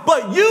revive,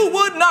 but you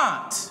would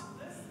not.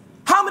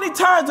 How many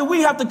times do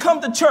we have to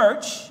come to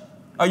church?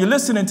 Are you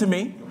listening to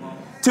me?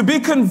 To be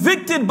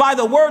convicted by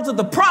the words of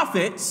the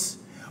prophets,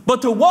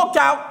 but to walk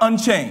out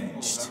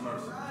unchanged.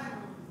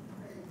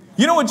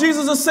 You know what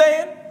Jesus is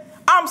saying?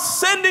 I'm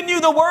sending you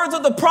the words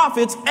of the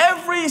prophets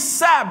every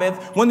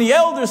Sabbath when the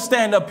elders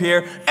stand up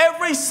here,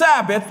 every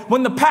Sabbath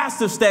when the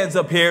pastor stands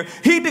up here.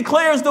 He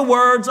declares the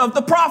words of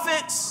the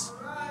prophets.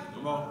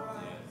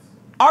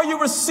 Are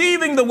you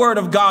receiving the word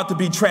of God to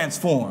be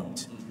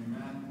transformed?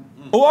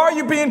 Or are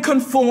you being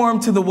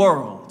conformed to the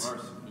world?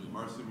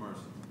 Mercy.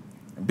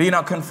 Be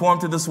not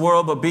conformed to this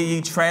world, but be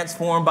ye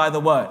transformed by the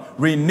what?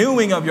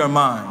 Renewing of your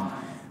mind.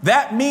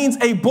 That means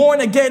a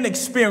born again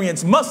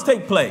experience must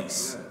take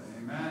place.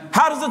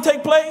 How does it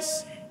take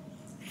place?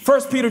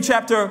 1 Peter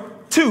chapter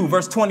 2,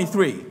 verse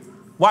 23.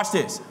 Watch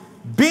this.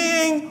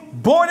 Being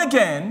born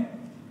again,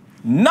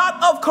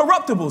 not of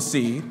corruptible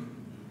seed,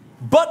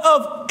 but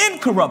of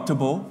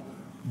incorruptible,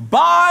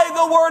 by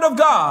the word of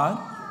God,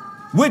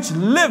 which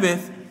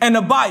liveth and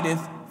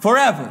abideth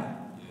forever.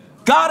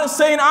 God is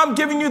saying, I'm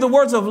giving you the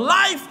words of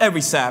life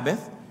every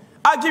Sabbath.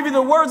 I give you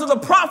the words of the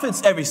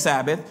prophets every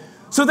Sabbath,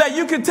 so that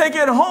you can take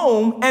it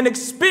home and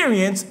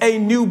experience a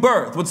new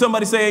birth. Would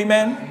somebody say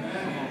amen? Amen.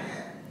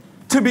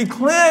 To be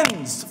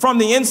cleansed from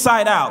the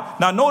inside out.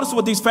 Now notice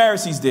what these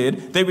Pharisees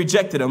did. They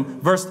rejected him.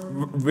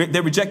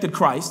 They rejected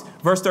Christ.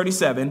 Verse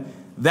 37,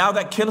 thou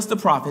that killest the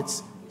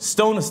prophets,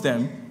 stonest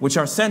them, which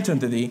are sent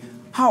unto thee.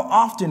 How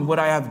often would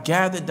I have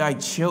gathered thy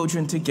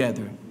children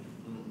together,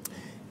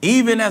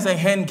 even as a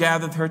hen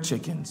gathereth her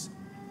chickens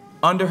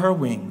under her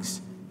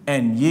wings,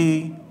 and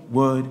ye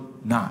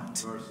would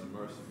not. Mercy.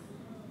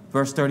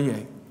 Verse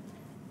 38,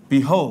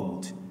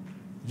 behold,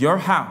 your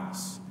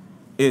house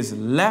is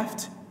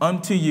left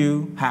unto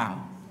you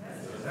how?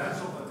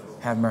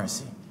 Have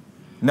mercy.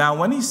 Now,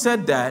 when he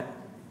said that,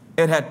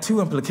 it had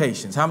two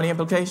implications. How many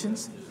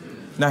implications?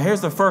 Now,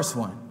 here's the first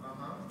one.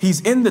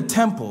 He's in the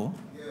temple.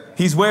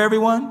 He's where,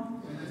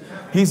 everyone?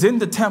 He's in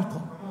the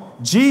temple.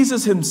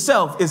 Jesus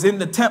himself is in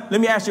the temple.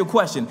 Let me ask you a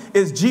question.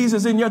 Is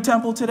Jesus in your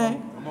temple today?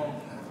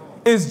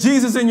 Is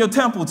Jesus in your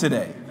temple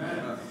today?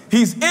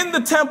 He's in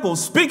the temple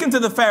speaking to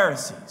the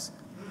Pharisees.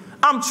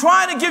 I'm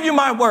trying to give you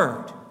my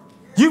word.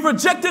 You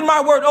rejected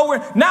my word over.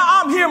 Now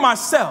I'm here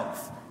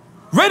myself,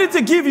 ready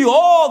to give you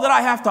all that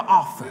I have to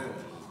offer.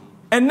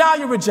 And now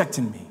you're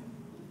rejecting me.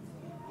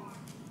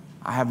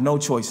 I have no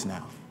choice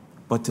now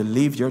but to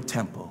leave your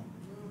temple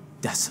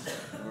desolate.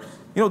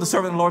 You know what the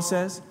servant of the Lord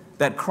says?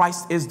 That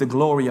Christ is the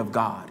glory of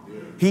God.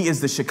 He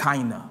is the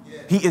Shekinah.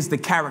 He is the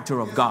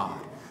character of God.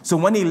 So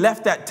when he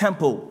left that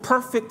temple,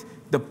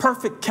 the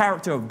perfect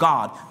character of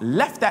God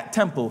left that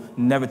temple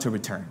never to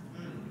return.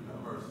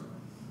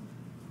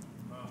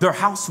 Their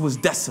house was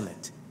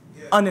desolate,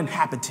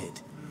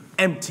 uninhabited,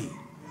 empty.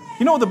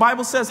 You know what the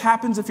Bible says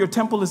happens if your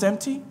temple is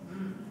empty?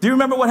 Do you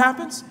remember what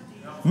happens?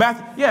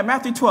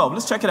 Matthew 12.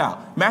 Let's check it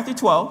out. Matthew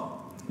 12,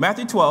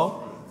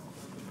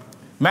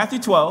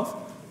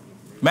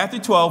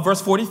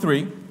 verse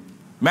 43.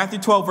 Matthew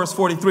 12, verse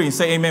 43. And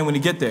say amen when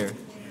you get there.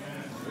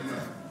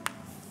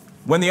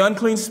 When the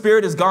unclean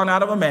spirit is gone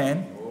out of a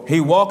man, he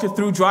walketh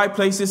through dry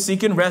places,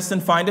 seeking rest,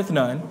 and findeth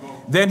none.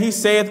 Then he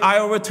saith, I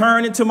will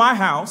return into my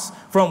house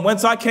from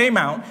whence I came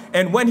out.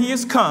 And when he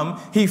is come,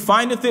 he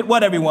findeth it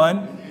what,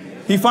 everyone?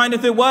 He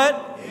findeth it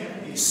what?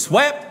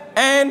 Swept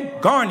and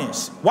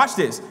garnished. Watch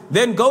this.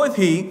 Then goeth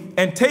he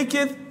and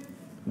taketh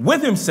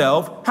with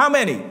himself, how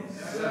many?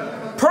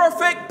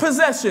 Perfect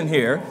possession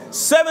here.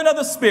 7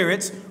 other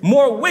spirits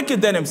more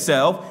wicked than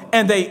himself,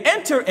 and they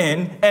enter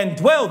in and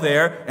dwell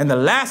there. And the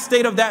last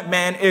state of that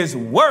man is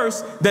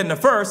worse than the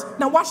first.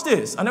 Now watch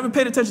this. I never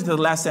paid attention to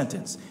the last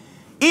sentence.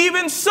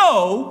 Even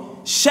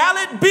so shall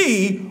it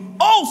be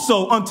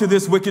also unto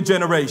this wicked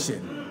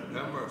generation.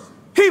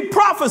 He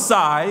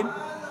prophesied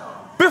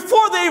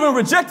before they even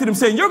rejected him,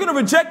 saying, you're going to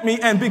reject me,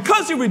 and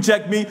because you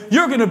reject me,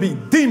 you're going to be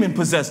demon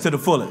possessed to the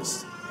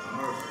fullest.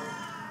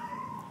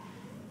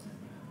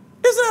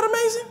 Isn't that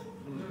amazing?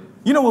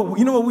 You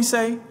know what we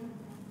say?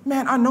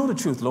 Man, I know the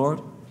truth, Lord.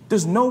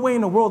 There's no way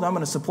in the world I'm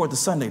going to support the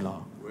Sunday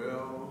law.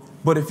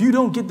 But if you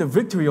don't get the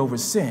victory over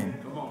sin,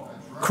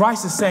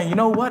 Christ is saying, you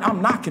know what?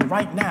 I'm knocking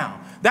right now.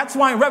 That's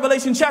why in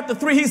Revelation chapter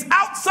 3, he's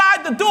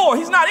outside the door.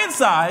 He's not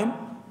inside.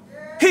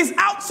 He's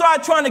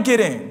outside trying to get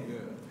in.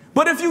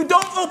 But if you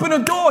don't open the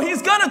door,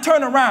 he's going to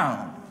turn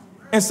around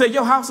and say,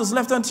 your house is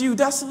left unto you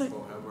desolate.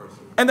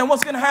 And then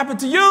what's going to happen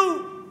to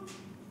you?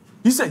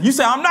 You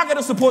say, I'm not going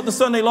to support the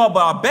Sunday law, but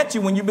I bet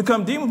you when you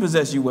become demon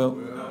possessed, you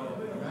will.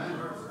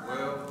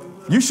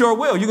 You sure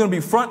will. You're going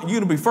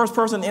to be first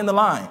person in the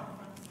line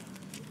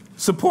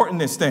supporting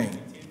this thing.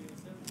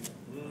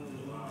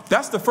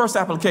 That's the first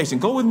application.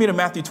 Go with me to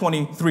Matthew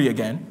 23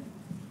 again.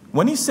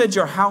 When he said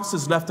your house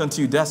is left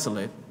unto you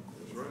desolate,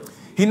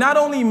 he not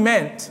only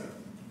meant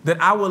that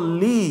I will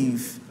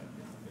leave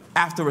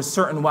after a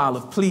certain while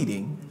of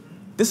pleading.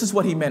 This is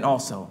what he meant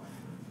also.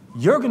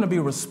 You're going to be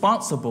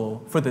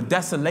responsible for the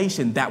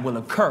desolation that will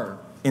occur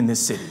in this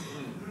city.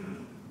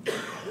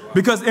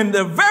 Because in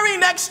the very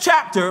next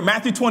chapter,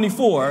 Matthew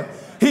 24,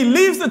 he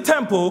leaves the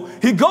temple,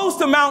 he goes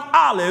to Mount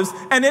Olives,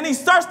 and then he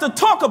starts to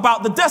talk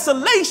about the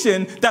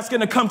desolation that's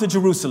going to come to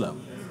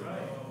Jerusalem.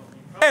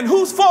 And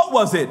whose fault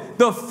was it?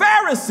 The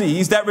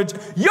Pharisees that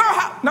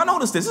now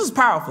notice this is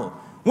powerful.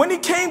 When he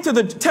came to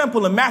the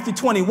temple in Matthew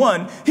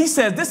 21, he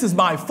says, this is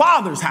my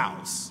Father's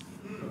house.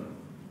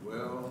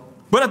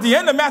 But at the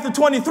end of Matthew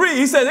 23,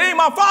 he says, it ain't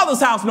my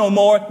Father's house no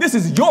more. This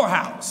is your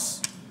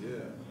house.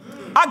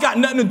 I got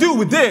nothing to do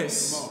with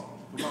this.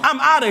 I'm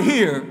out of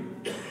here.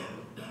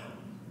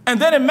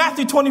 And then in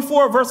Matthew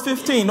 24, verse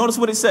 15, notice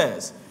what it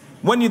says.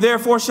 When you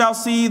therefore shall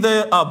see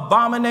the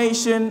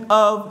abomination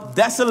of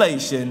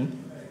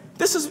desolation.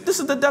 This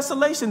is the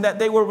desolation that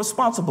they were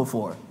responsible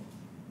for.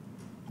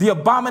 The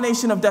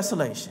abomination of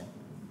desolation.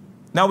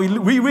 Now we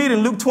read in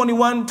Luke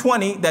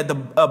 21:20 that the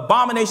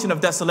abomination of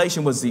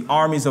desolation was the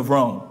armies of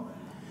Rome.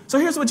 So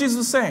here's what Jesus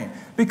was saying.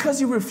 Because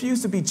you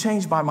refuse to be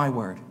changed by my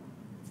word,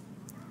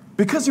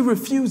 because you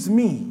refuse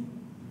me,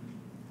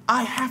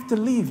 I have to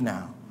leave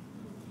now.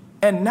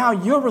 And now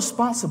you're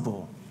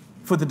responsible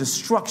for the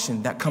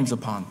destruction that comes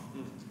upon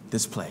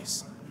this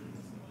place.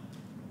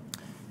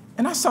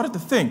 And I started to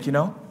think,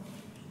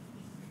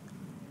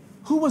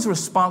 who was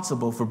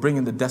responsible for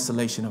bringing the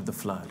desolation of the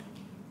flood?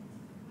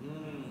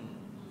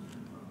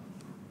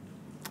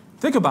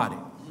 Think about it.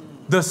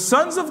 The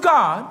sons of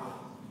God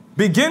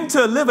begin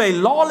to live a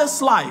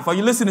lawless life. Are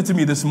you listening to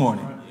me this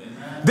morning?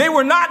 They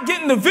were not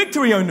getting the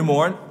victory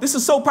anymore. This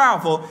is so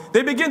powerful.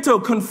 They begin to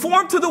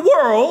conform to the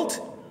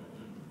world.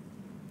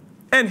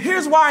 And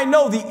here's why I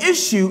know the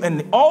issue,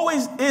 and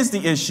always is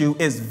the issue,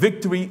 is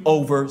victory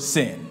over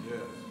sin.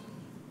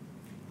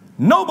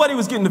 Nobody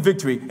was getting the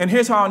victory. And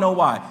here's how I know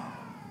why.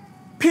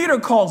 Peter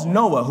calls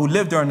Noah, who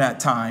lived during that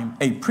time,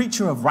 a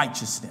preacher of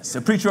righteousness.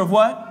 A preacher of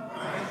what?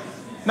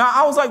 Now,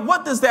 I was like,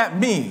 what does that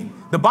mean?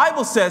 The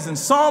Bible says in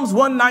Psalms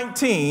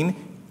 119,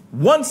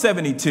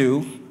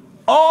 172,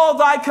 all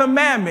thy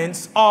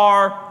commandments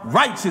are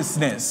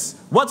righteousness.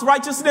 What's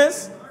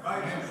righteousness?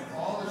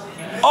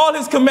 All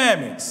his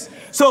commandments.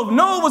 So if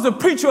Noah was a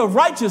preacher of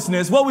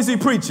righteousness, what was he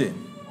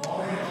preaching?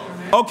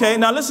 Okay,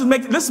 now let's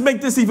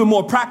make this even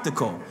more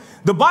practical.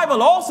 The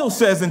Bible also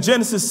says in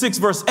Genesis 6,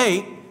 verse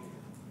 8,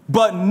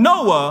 but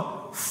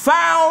Noah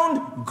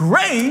found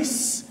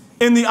grace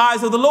in the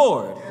eyes of the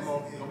Lord.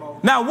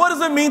 Now, what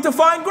does it mean to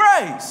find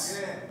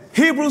grace?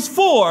 Hebrews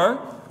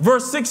 4,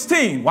 verse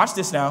 16. Watch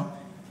this now.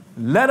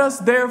 Let us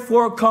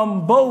therefore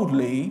come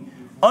boldly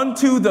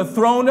unto the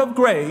throne of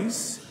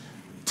grace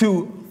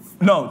to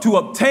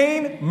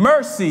obtain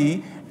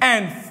mercy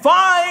and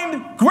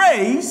find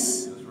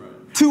grace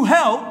to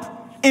help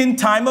in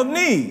time of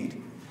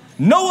need.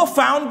 Noah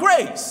found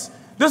grace.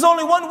 There's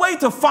only one way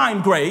to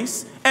find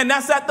grace, and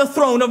that's at the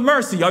throne of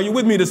mercy. Are you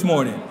with me this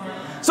morning?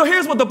 So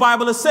here's what the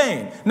Bible is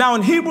saying. Now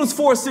in Hebrews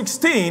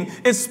 4:16,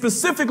 it's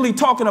specifically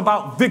talking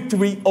about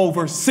victory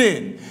over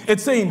sin.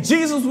 It's saying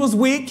Jesus was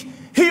weak,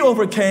 he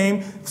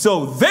overcame,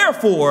 so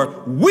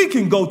therefore we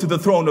can go to the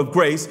throne of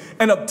grace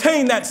and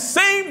obtain that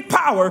same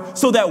power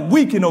so that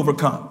we can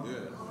overcome.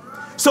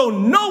 So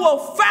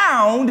Noah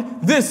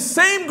found this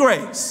same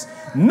grace.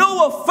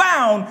 Noah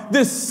found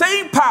this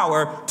same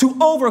power to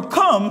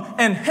overcome,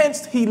 and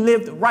hence he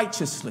lived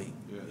righteously.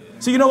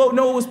 So you know what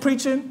Noah was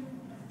preaching?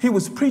 He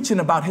was preaching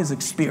about his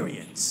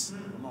experience.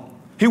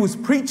 He was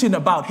preaching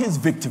about his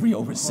victory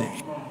over sin.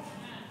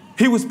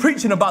 He was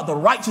preaching about the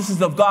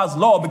righteousness of God's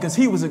law because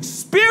he was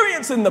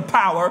experiencing the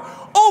power,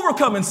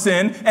 overcoming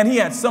sin, and he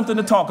had something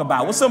to talk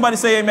about. Will somebody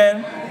say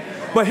amen?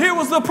 But here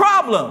was the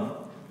problem.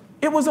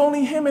 It was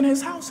only him and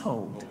his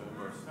household.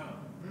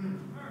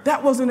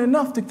 That wasn't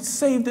enough to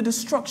save the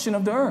destruction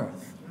of the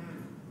earth.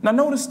 Now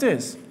notice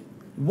this.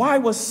 Why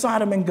was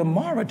Sodom and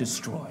Gomorrah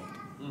destroyed?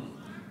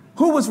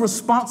 Who was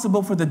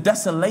responsible for the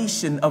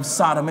desolation of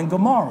Sodom and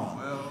Gomorrah?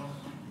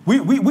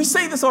 We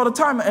say this all the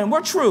time, and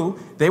we're true.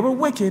 They were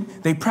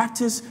wicked. They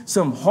practiced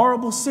some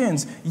horrible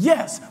sins.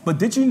 Yes, but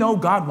did you know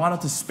God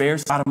wanted to spare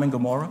Sodom and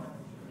Gomorrah?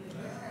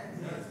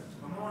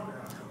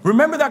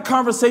 Remember that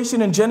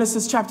conversation in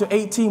Genesis chapter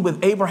 18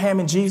 with Abraham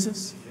and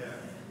Jesus?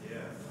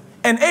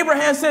 And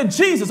Abraham said,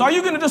 Jesus, are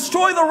you going to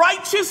destroy the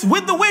righteous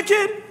with the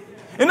wicked?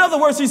 In other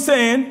words, he's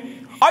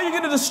saying, Are you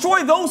going to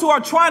destroy those who are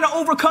trying to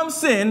overcome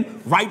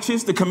sin,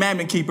 righteous, the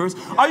commandment keepers?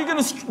 Are you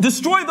going to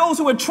destroy those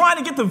who are trying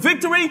to get the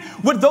victory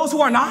with those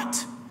who are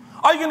not?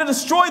 Are you going to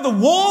destroy the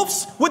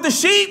wolves with the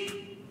sheep?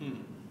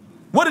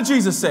 What did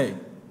Jesus say?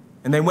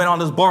 And they went on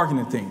this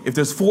bargaining thing. If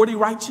there's 40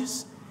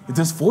 righteous, if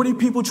there's 40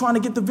 people trying to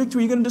get the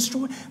victory, you're going to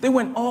destroy? They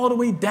went all the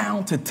way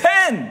down to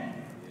 10.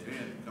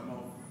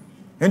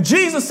 And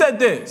Jesus said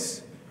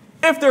this,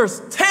 if there's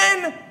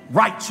 10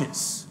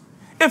 righteous,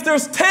 if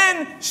there's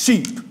 10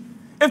 sheep,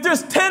 if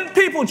there's 10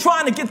 people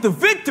trying to get the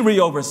victory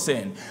over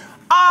sin,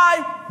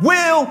 I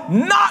will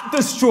not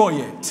destroy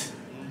it.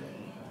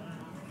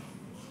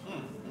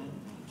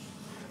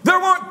 There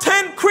weren't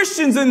 10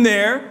 Christians in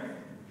there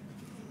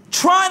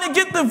trying to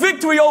get the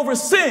victory over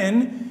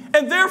sin,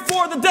 and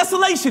therefore the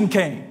desolation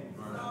came.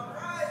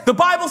 The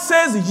Bible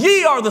says,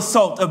 ye are the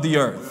salt of the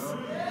earth.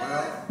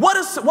 What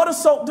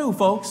does salt do,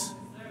 folks?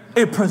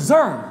 It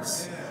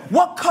preserves.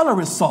 What color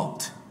is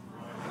salt?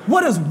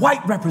 What does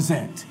white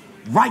represent?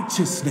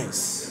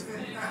 Righteousness.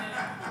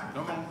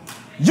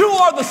 You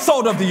are the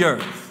salt of the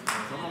earth.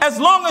 As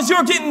long as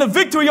you're getting the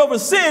victory over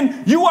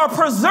sin, you are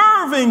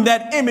preserving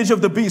that image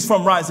of the beast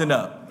from rising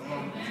up.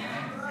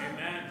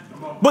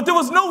 But there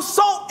was no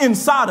salt in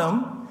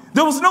Sodom.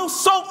 There was no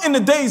salt in the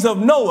days of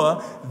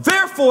Noah.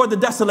 Therefore, the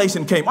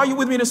desolation came. Are you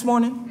with me this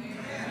morning?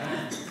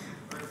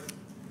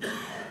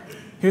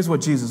 Here's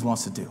what Jesus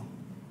wants to do.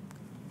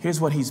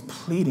 Here's what he's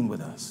pleading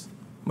with us.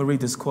 I'm going to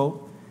read this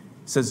quote.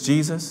 It says,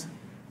 Jesus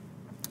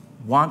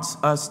wants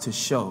us to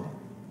show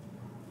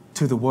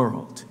to the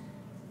world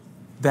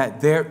that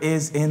there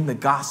is in the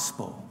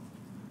gospel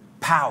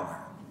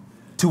power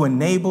to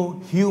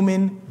enable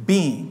human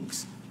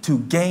beings to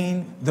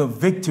gain the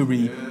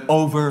victory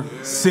over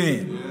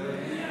sin.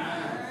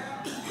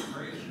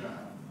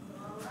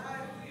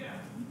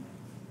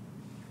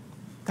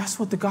 That's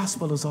what the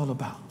gospel is all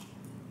about.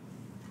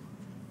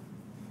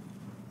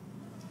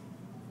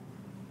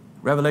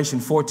 Revelation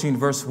 14,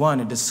 verse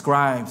 1, it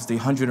describes the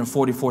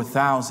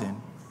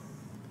 144,000.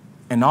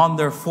 And on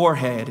their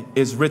forehead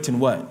is written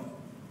what?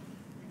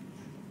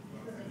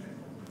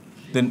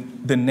 The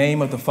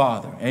name of the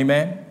Father.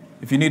 Amen?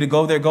 If you need to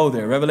go there, go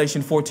there.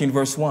 Revelation 14,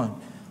 verse 1.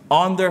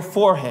 On their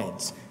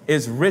foreheads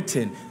is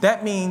written.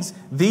 That means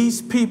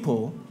these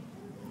people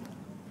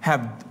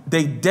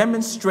they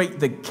demonstrate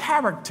the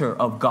character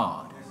of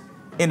God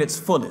in its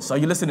fullest. Are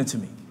you listening to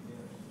me?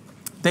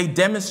 They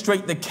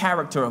demonstrate the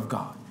character of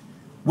God,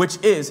 which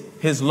is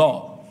his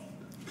law.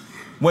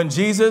 When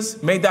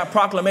Jesus made that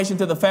proclamation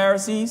to the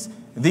Pharisees,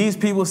 these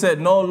people said,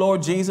 no,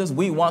 Lord Jesus,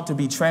 we want to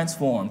be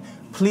transformed.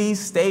 Please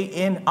stay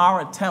in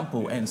our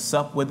temple and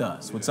sup with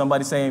us. Would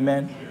somebody say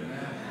amen? Amen.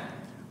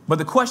 But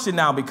the question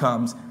now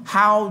becomes,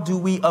 how do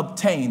we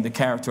obtain the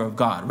character of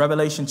God?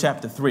 Revelation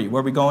chapter 3.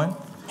 Where are we going?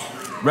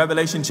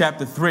 Revelation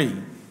chapter 3.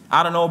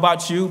 I don't know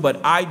about you,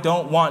 but I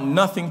don't want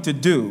nothing to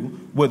do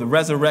with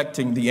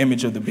resurrecting the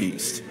image of the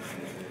beast.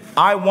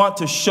 I want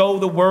to show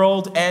the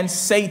world and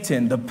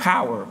Satan the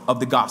power of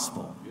the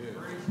gospel.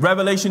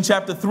 Revelation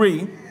chapter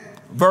 3,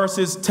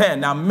 verses 10.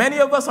 Now, many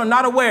of us are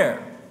not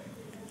aware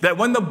that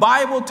when the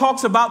Bible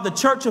talks about the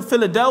church of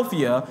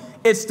Philadelphia,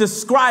 it's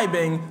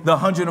describing the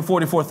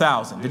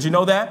 144,000. Did you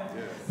know that?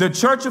 The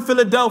church of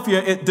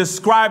Philadelphia, it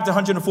describes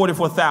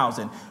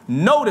 144,000.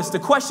 Notice the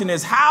question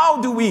is,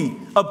 how do we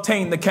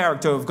obtain the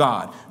character of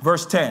God?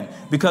 Verse 10,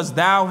 because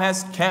thou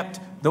hast kept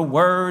the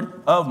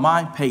word of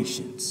my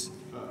patience.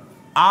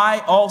 I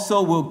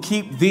also will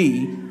keep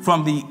thee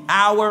from the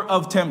hour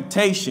of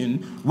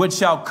temptation, which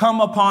shall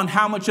come upon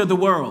how much of the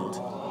world?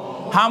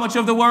 How much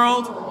of the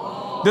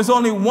world? There's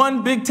only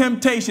one big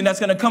temptation that's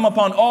going to come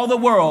upon all the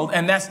world,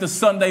 and that's the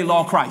Sunday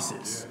law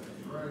crisis.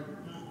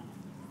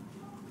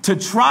 To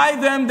try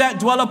them that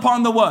dwell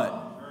upon the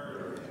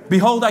what?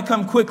 Behold, I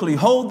come quickly.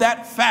 Hold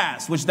that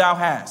fast which thou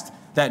hast,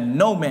 that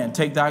no man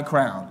take thy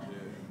crown.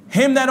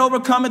 Him that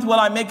overcometh will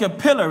I make a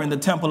pillar in the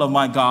temple of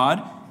my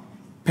God.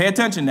 Pay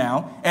attention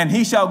now. And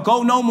he shall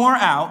go no more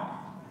out.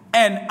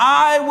 And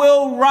I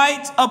will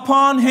write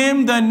upon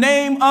him the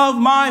name of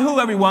my who,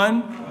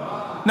 everyone?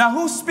 God. Now,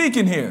 who's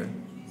speaking here?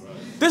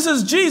 This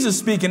is Jesus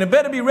speaking. It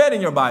better be read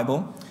in your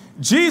Bible.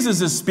 Jesus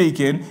is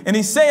speaking, and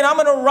he's saying, I'm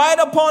going to write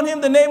upon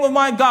him the name of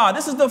my God.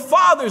 This is the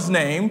Father's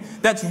name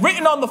that's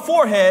written on the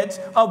foreheads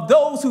of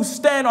those who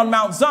stand on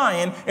Mount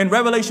Zion in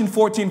Revelation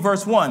 14,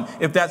 verse 1.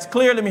 If that's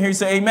clear, let me hear you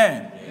say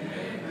amen.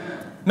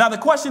 Amen. Now, the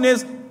question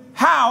is,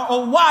 how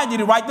or why did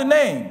he write the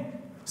name?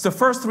 It's the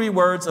first three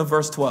words of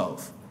verse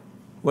 12.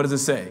 What does it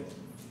say?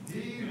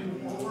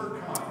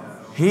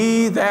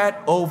 He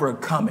that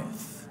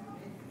overcometh.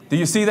 Do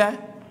you see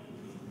that?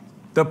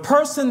 The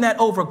person that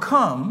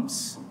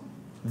overcomes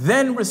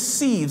then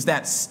receives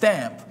that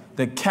stamp,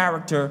 the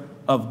character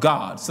of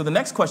God. So the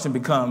next question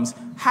becomes,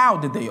 how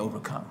did they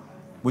overcome?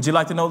 Would you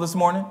like to know this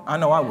morning? I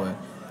know I would.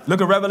 Look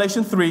at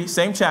Revelation 3,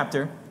 same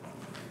chapter,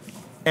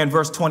 and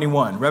verse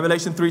 21.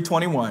 Revelation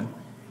 3:21.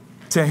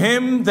 To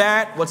him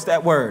that, what's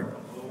that word?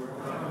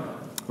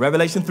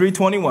 Revelation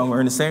 3:21, we're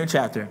in the same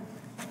chapter.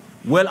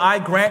 Will I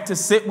grant to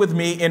sit with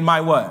me in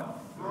my what?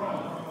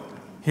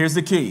 Here's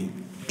the key.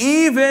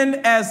 even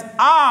as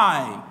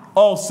I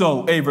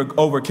also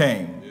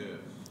overcame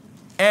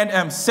and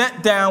am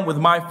set down with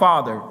my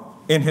Father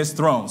in his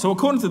throne. So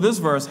according to this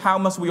verse, how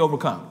must we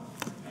overcome?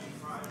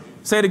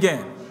 Say it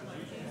again.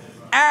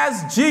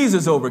 As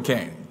Jesus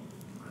overcame.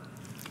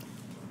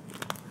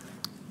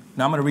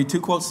 Now I'm going to read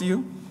 2 quotes to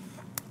you.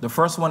 The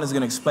first one is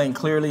going to explain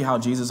clearly how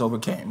Jesus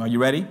overcame. Are you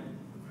ready?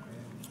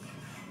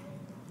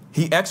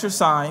 He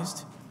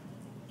exercised,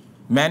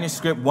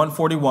 manuscript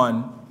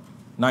 141,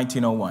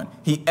 1901.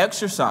 He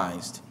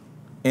exercised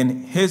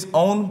in his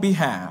own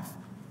behalf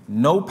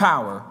no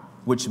power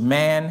which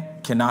man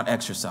cannot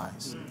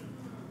exercise.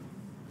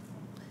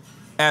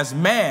 As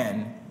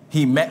man,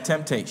 he met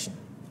temptation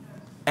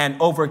and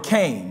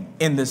overcame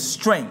in the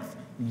strength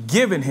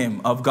given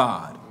him of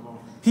God.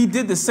 He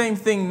did the same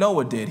thing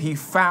Noah did. He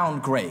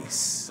found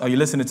grace. Are you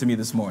listening to me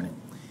this morning?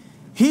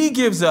 He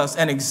gives us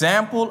an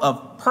example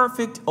of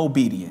perfect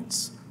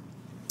obedience.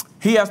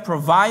 He has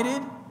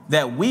provided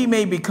that we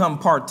may become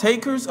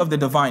partakers of the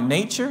divine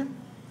nature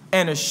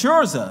and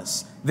assures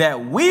us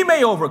that we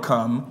may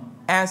overcome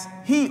as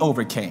he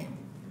overcame.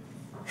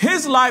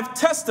 His life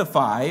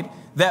testified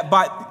that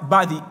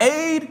by the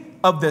aid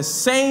of the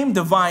same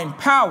divine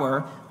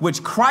power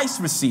which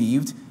Christ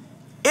received,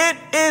 it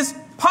is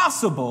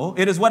possible,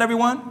 it is what,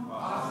 everyone?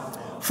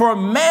 Possible. For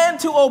man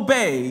to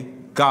obey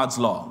God's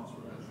law.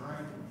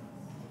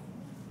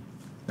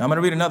 Now I'm going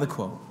to read another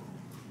quote,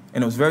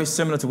 and it was very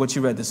similar to what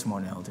you read this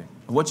morning, Elder.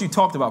 What you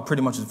talked about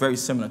pretty much is very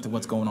similar to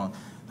what's going on.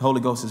 The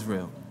Holy Ghost is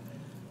real.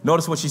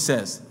 Notice what she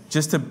says,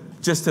 just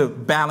to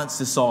balance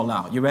this all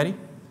out. You ready?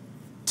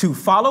 To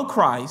follow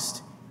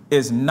Christ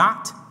is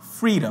not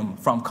freedom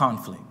from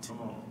conflict.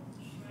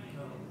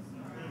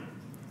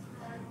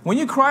 When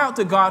you cry out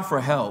to God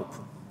for help,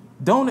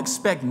 don't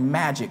expect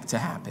magic to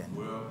happen.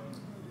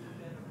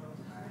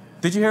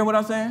 Did you hear what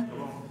I'm saying?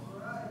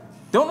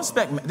 Don't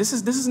expect, this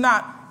is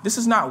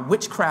not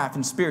witchcraft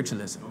and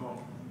spiritualism.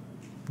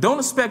 Don't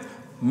expect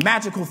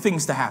magical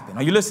things to happen.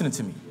 Are you listening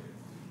to me?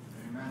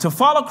 To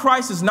follow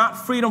Christ is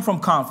not freedom from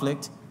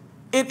conflict.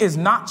 It is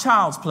not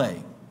child's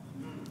play.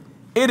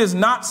 It is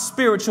not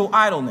spiritual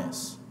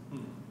idleness.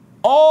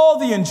 All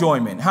the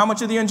enjoyment, how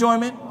much of the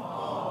enjoyment?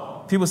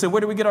 People say, where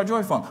do we get our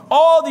joy from?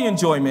 All the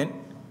enjoyment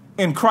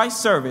in Christ's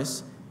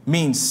service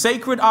means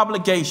sacred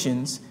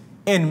obligations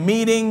in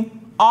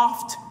meeting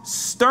oft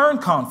stern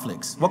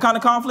conflicts. What kind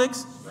of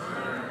conflicts?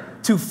 Stern.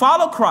 To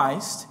follow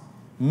Christ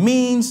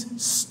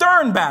means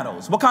stern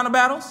battles. What kind of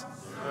battles?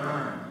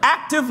 Stern.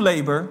 Active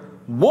labor,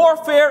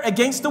 warfare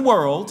against the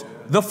world,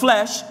 the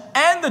flesh,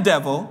 and the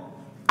devil.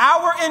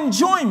 Our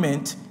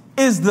enjoyment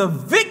is the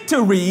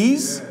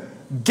victories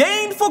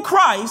gained for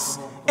Christ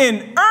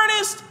in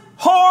earnest,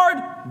 hard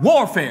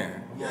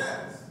warfare.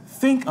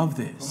 Think of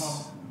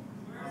this.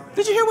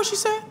 Did you hear what she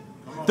said?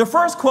 The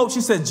first quote,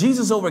 she said,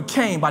 Jesus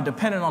overcame by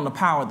depending on the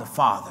power of the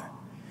Father.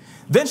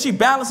 Then she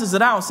balances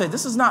it out and said,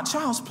 this is not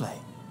child's play.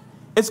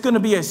 It's going to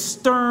be a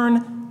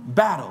stern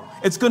battle.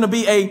 It's going to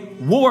be a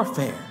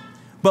warfare.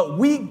 But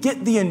we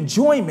get the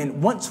enjoyment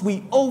once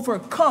we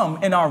overcome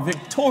and are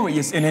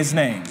victorious in his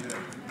name.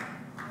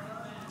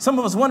 Some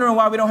of us wondering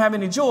why we don't have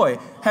any joy.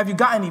 Have you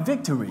got any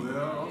victory?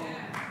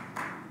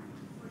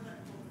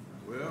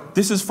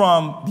 This is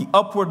from The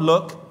Upward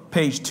Look,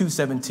 page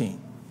 217.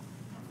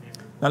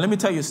 Now, let me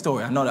tell you a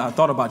story. I know that I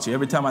thought about you.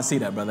 Every time I see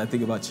that, brother, I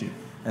think about you.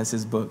 That's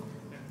his book.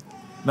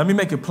 Let me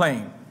make it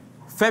plain.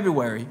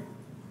 February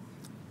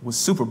was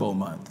Super Bowl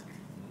month.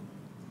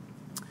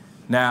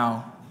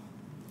 Now,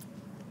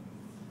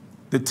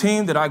 the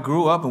team that I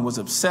grew up and was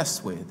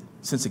obsessed with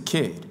since a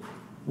kid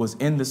was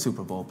in the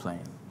Super Bowl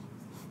playing.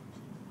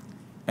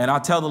 And I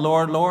tell the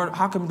Lord, Lord,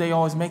 how come they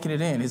always making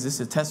it in? Is this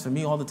a test for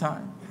me all the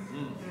time?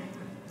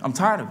 I'm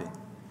tired of it.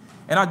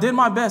 And I did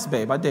my best,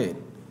 babe, I did,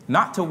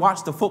 not to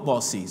watch the football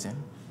season.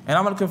 And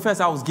I'm going to confess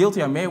I was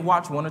guilty. I may have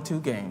watched 1 or 2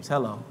 games,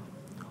 hello.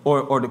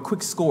 Or the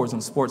quick scores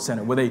on Sports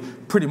Center where they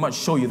pretty much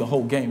show you the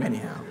whole game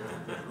anyhow.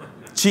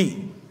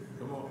 Cheating.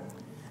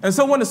 And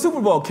so when the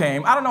Super Bowl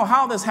came, I don't know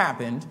how this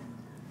happened.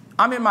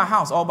 I'm in my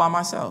house all by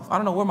myself. I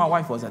don't know where my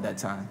wife was at that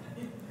time.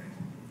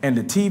 And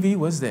the TV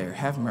was there,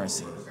 have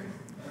mercy.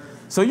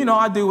 So, you know,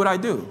 I do what I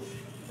do.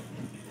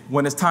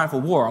 When it's time for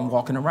war, I'm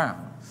walking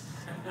around.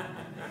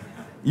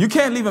 You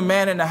can't leave a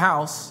man in the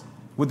house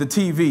with the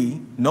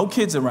TV, no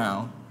kids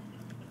around,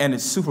 and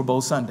it's Super Bowl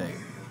Sunday.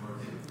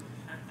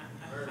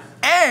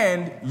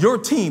 And your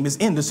team is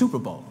in the Super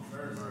Bowl.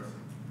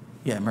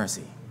 Yeah,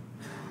 mercy.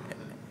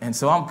 And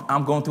so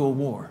I'm going through a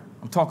war.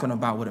 I'm talking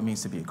about what it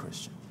means to be a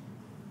Christian.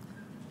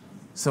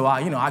 So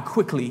I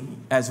quickly,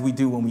 as we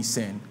do when we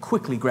sin,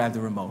 quickly grab the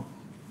remote,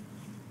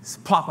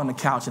 plop on the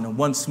couch, and in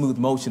one smooth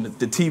motion,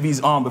 the TV's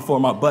on before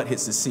my butt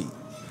hits the seat.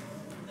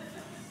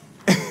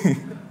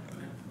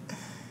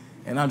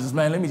 And I'm just,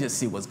 man, let me just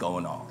see what's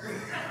going on.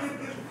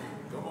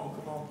 Come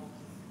on.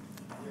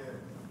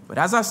 But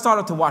as I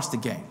started to watch the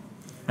game,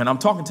 and I'm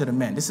talking to the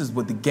men, this is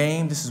with the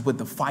game, this is with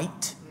the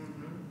fight,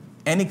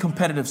 any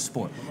competitive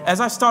sport. As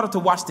I started to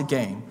watch the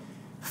game,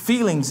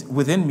 feelings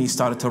within me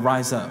started to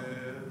rise up.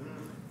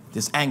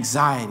 This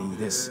anxiety,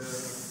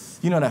 this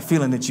You know that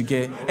feeling that you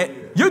get?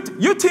 And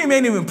your team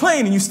ain't even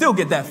playing and you still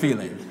get that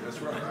feeling.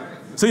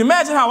 So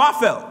imagine how I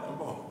felt.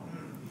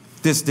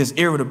 This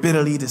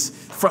irritability, this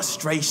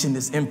frustration,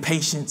 this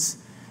impatience.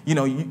 You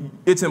know,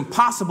 it's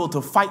impossible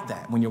to fight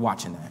that when you're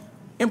watching that.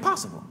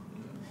 Impossible.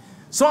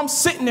 So I'm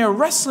sitting there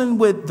wrestling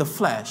with the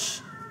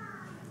flesh.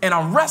 And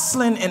I'm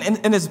wrestling,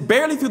 and it's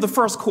barely through the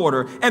first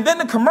quarter. And then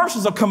the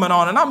commercials are coming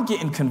on, and I'm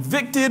getting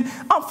convicted.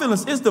 I'm feeling,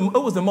 it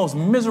was the most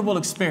miserable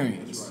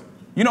experience.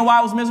 You know why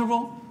I was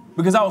miserable?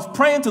 Because I was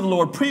praying to the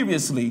Lord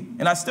previously,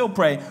 and I still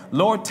pray,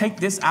 Lord, take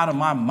this out of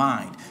my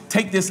mind.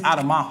 Take this out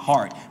of my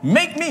heart.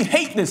 Make me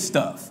hate this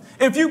stuff.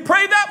 If you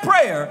pray that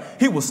prayer,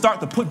 he will start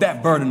to put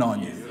that burden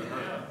on you.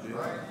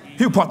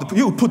 He'll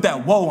put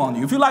that woe on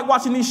you. If you like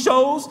watching these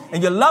shows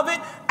and you love it,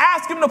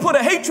 ask him to put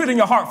a hatred in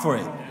your heart for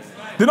it.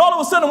 Then all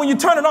of a sudden when you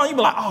turn it on, you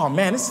be like, oh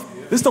man,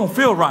 this don't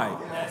feel right.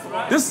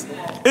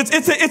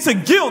 It's a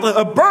guilt,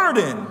 a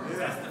burden.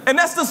 And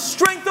that's the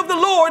strength of the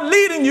Lord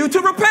leading you to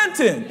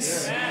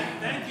repentance.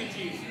 Thank you,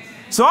 Jesus.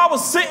 So I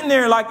was sitting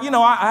there like, you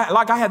know,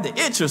 like I had the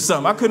itch or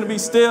something. I couldn't be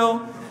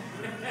still.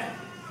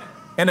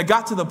 And it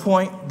got to the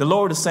point, the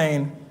Lord is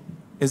saying,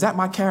 is that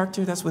my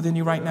character that's within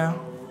you right now?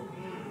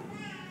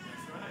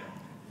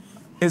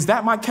 Is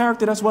that my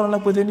character that's welling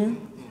up within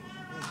you?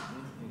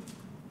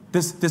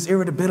 This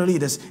irritability,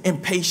 this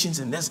impatience,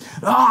 and this,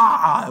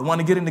 I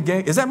want to get in the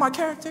game. Is that my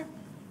character?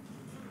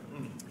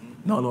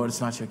 No, Lord,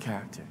 it's not your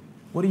character.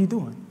 What are you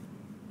doing?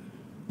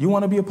 You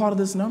want to be a part of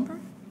this number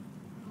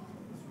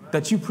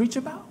that you preach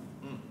about?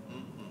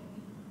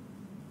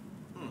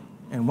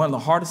 And one of the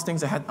hardest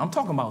things I'm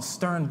talking about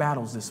stern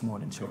battles this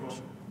morning, church.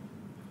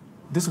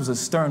 This was a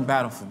stern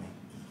battle for me.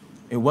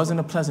 It wasn't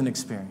a pleasant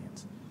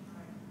experience.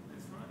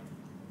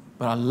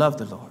 But I love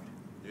the Lord.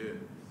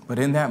 But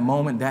in that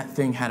moment, that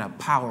thing had a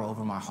power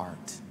over my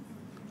heart.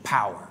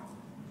 Power.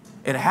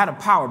 It had a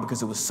power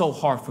because it was so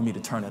hard for me to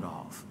turn it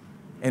off.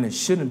 And it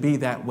shouldn't be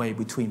that way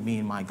between me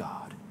and my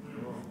God.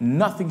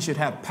 Nothing should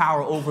have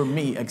power over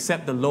me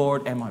except the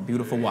Lord and my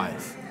beautiful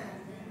wife.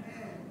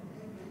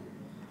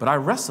 But I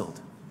wrestled.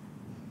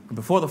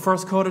 Before the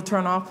first quarter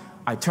turned off,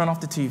 I turned off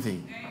the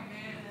TV.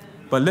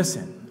 But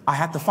listen, I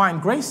had to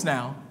find grace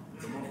now.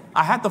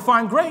 I had to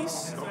find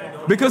grace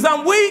because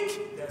I'm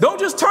weak. Don't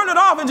just turn it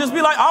off and just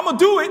be like, I'm going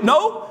to do it.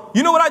 No.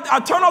 You know what? I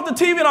turned off the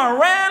TV and I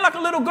ran like a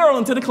little girl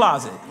into the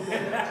closet.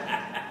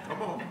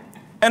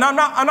 And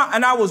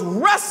I was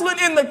wrestling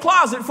in the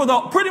closet for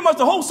pretty much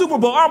the whole Super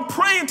Bowl. I'm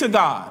praying to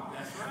God.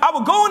 I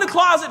would go in the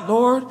closet,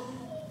 Lord,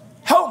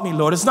 help me,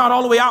 Lord. It's not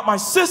all the way out my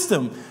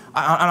system.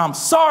 And I'm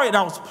sorry. And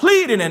I was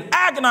pleading and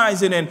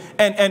agonizing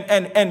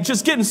and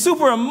just getting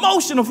super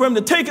emotional for him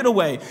to take it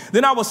away.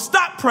 Then I would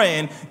stop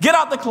praying, get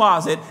out the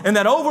closet, and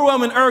that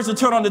overwhelming urge to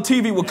turn on the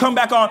TV would come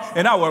back on,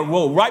 and I would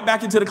roll right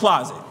back into the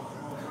closet.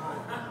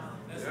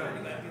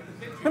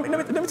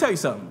 Let me tell you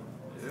something.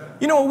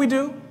 You know what we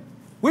do?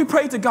 We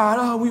pray to God.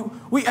 Oh,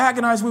 we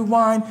agonize, we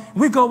whine,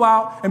 we go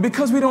out, and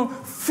because we don't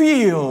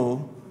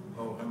feel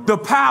the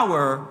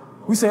power,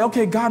 we say,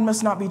 okay, God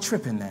must not be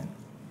tripping then.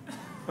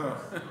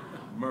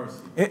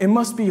 Mercy. It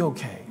must be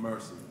okay.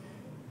 Mercy.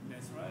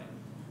 That's right.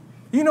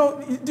 You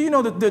know, do you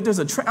know that there's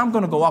I'm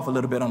going to go off a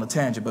little bit on a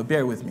tangent, but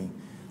bear with me.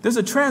 There's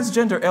a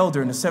transgender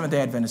elder in the Seventh-day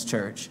Adventist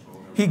Church.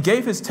 He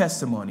gave his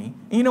testimony.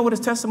 And you know what his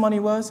testimony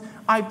was?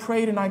 I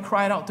prayed and I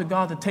cried out to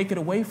God to take it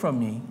away from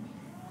me,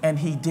 and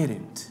he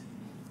didn't.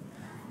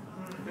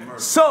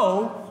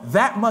 So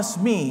that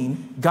must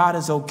mean God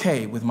is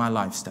okay with my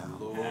lifestyle.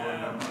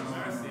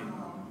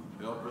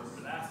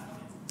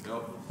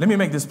 Let me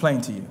make this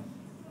plain to you.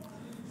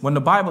 When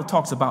the Bible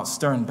talks about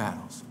stern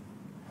battles,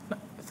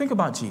 think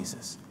about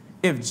Jesus.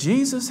 If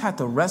Jesus had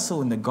to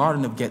wrestle in the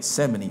Garden of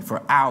Gethsemane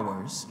for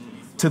hours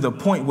to the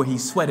point where he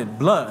sweated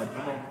blood,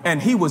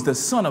 and he was the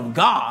Son of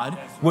God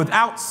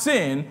without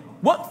sin,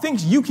 what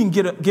thinks you can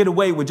get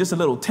away with just a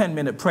little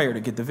 10-minute prayer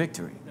to get the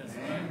victory?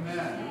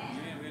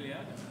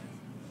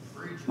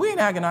 We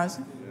ain't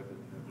agonizing.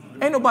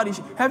 Ain't nobody.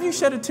 Have you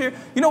shed a tear?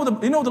 You know what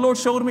the Lord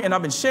showed me? And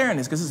I've been sharing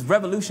this because it's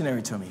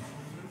revolutionary to me.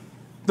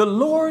 The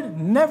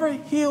Lord never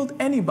healed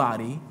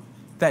anybody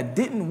that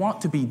didn't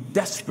want to be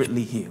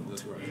desperately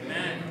healed.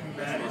 Amen.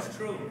 That is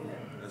true.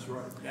 That's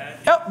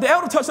right. The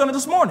elder touched on it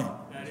this morning.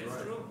 That is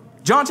true.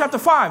 John chapter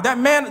 5, that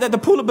man at the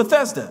pool of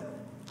Bethesda.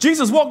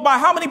 Jesus walked by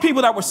how many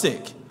people that were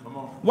sick?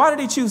 Why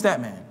did he choose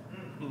that man?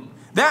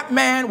 That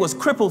man was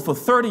crippled for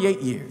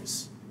 38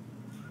 years.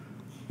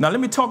 Now let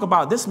me talk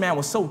about this man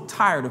was so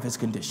tired of his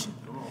condition.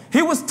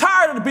 He was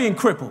tired of being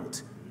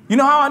crippled. You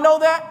know how I know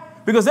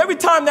that? Because every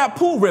time that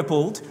pool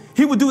rippled,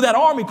 he would do that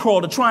army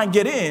crawl to try and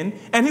get in,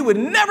 and he would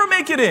never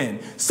make it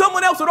in.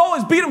 Someone else would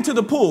always beat him to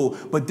the pool.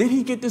 But did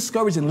he get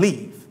discouraged and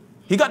leave?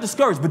 He got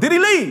discouraged, but did he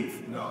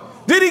leave? No.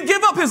 Did he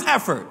give up his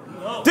effort?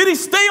 No. Did he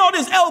stay on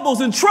his elbows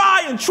and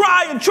try and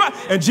try and try?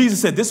 And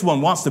Jesus said, this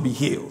one wants to be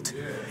healed.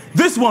 Yeah.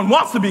 This one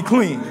wants to be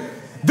clean.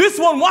 This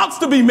one wants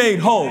to be made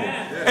whole.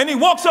 Yeah. And he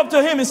walks up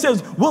to him and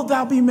says, wilt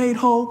thou be made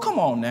whole? Come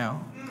on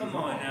now. Come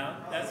on now.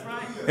 That's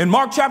right. In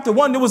Mark chapter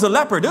 1, there was a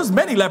leper. There was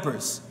many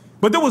lepers.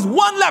 But there was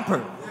one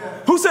leper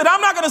who said,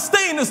 I'm not going to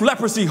stay in this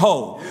leprosy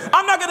hole.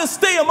 I'm not going to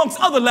stay amongst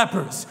other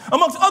lepers,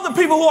 amongst other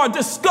people who are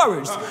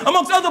discouraged,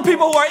 amongst other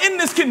people who are in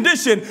this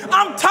condition.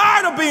 I'm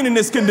tired of being in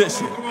this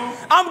condition.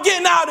 I'm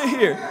getting out of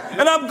here,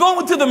 and I'm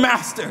going to the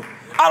master.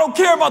 I don't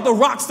care about the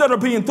rocks that are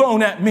being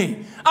thrown at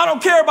me. I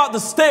don't care about the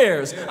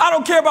stairs. I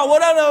don't care about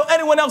what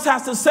anyone else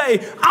has to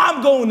say.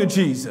 I'm going to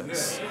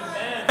Jesus.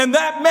 And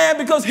that man,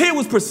 because he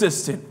was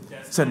persistent,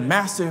 said,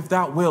 Master, if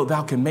thou wilt,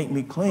 thou can make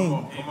me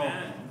clean.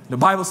 The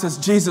Bible says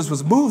Jesus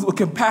was moved with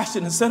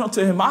compassion and said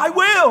unto him, I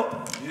will.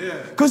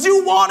 Because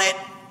you want it.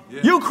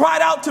 You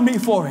cried out to me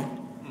for it.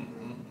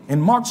 In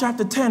Mark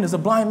chapter 10, there's a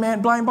blind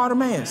man, blind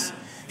Bartimaeus.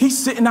 He's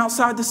sitting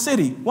outside the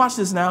city. Watch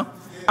this now.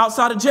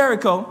 Outside of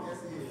Jericho.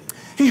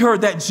 He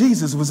heard that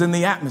Jesus was in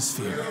the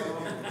atmosphere.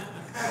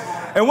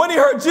 And when he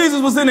heard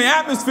Jesus was in the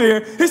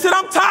atmosphere, he said,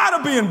 I'm tired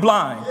of being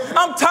blind.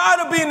 I'm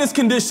tired of being in this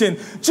condition.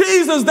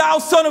 Jesus, thou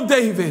son of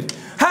David,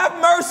 have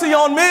mercy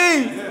on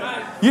me.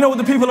 You know what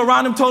the people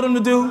around him told him to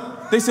do?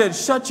 They said,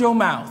 shut your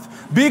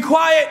mouth. Be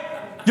quiet.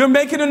 You're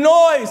making a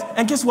noise.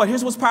 And guess what?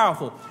 Here's what's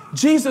powerful.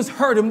 Jesus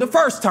heard him the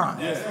first time.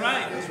 That's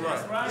right.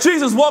 That's right.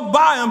 Jesus walked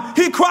by him.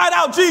 He cried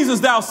out,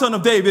 Jesus, thou son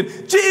of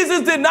David.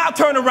 Jesus did not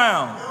turn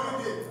around.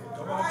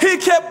 He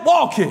kept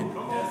walking.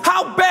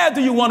 How bad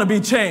do you want to be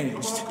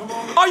changed?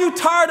 Are you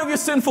tired of your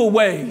sinful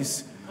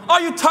ways?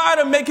 Are you tired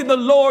of making the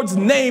Lord's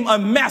name a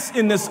mess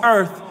in this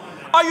earth?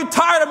 Are you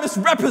tired of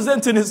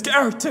misrepresenting his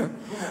character?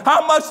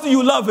 How much do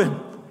you love him?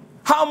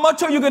 How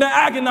much are you going to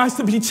agonize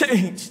to be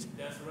changed?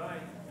 That's right.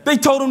 They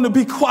told him to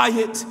be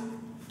quiet.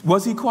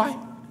 Was he quiet?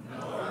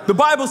 No. The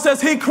Bible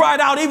says he cried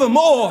out even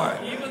more.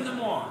 Even the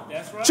more.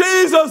 That's right.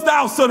 Jesus,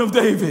 thou son of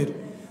David.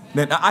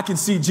 Then I can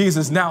see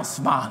Jesus now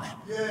smiling.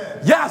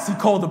 Yes, he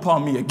called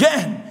upon me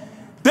again.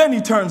 Then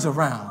he turns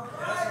around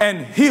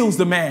and heals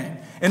the man.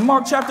 In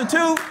Mark chapter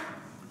 2,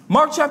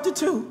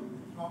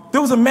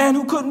 there was a man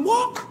who couldn't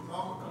walk.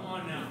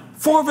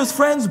 4 of his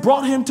friends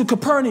brought him to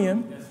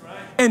Capernaum,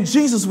 and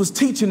Jesus was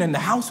teaching and the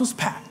house was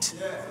packed.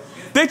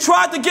 They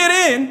tried to get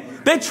in.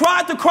 They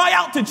tried to cry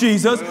out to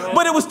Jesus,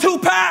 but it was too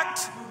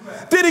packed.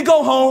 Did he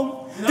go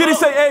home? Did he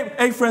say,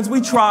 hey, friends, we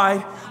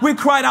tried. We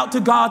cried out to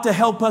God to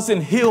help us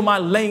and heal my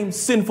lame,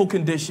 sinful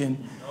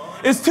condition.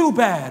 It's too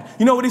bad.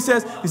 You know what he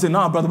says? He said,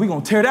 nah, brother, we're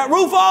going to tear that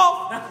roof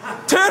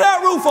off. Tear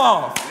that roof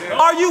off.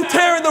 Are you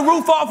tearing the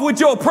roof off with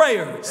your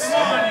prayers?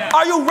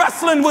 Are you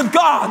wrestling with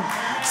God,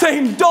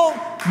 saying, don't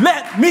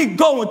let me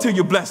go until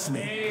you bless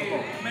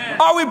me?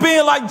 Are we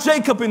being like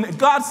Jacob and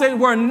God saying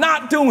we're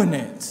not doing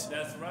it?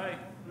 That's right.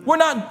 We're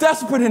not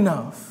desperate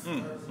enough.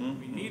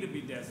 We need to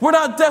be desperate. We're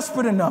not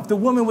desperate enough. The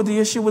woman with the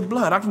issue with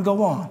blood, I can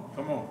go on.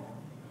 Come on.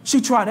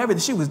 She tried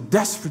everything. She was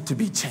desperate to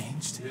be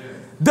changed.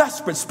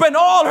 Desperate. Spent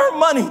all her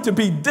money to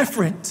be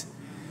different.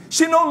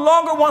 She no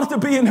longer wanted to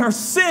be in her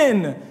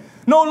sin.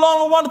 No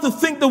longer wanted to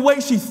think the way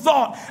she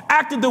thought,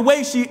 acted the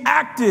way she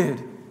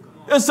acted.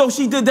 And so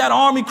she did that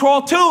army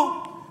crawl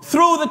too,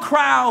 through the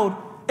crowd,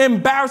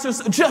 embarrassed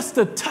herself just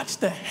to touch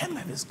the hem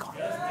of his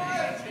garment.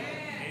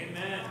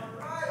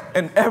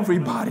 And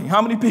everybody,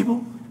 how many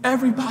people?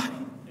 Everybody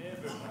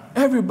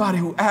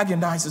who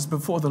agonizes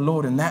before the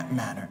Lord in that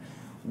manner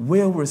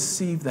will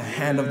receive the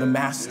hand of the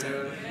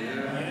master.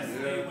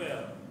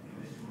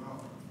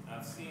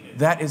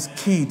 That is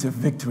key to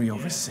victory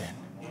over sin.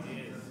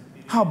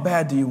 How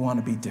bad do you want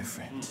to be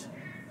different?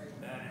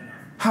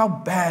 How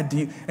bad do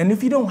you, and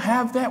if you don't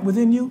have that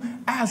within you,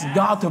 ask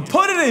God to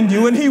put it in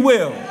you and he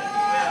will.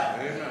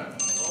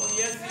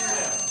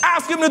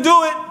 Ask him to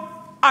do it.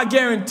 I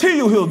guarantee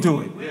you he'll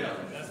do it.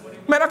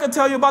 Man, I can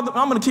tell you about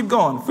I'm going to keep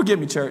going. Forgive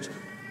me, church.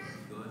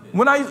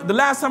 The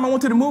last time I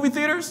went to the movie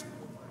theaters,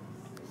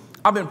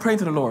 I've been praying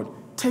to the Lord,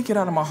 take it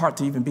out of my heart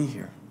to even be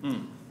here.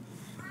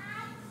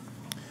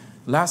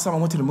 Last time I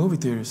went to the movie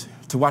theaters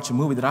to watch a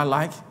movie that I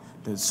like,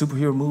 the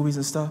superhero movies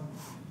and stuff,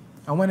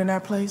 I went in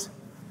that place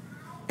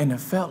and it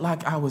felt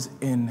like I was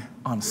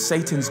on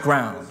Satan's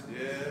ground.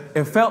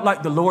 It felt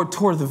like the Lord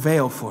tore the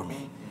veil for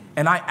me.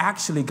 And I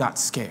actually got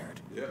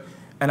scared.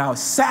 And I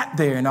sat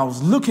there and I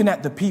was looking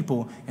at the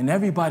people and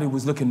everybody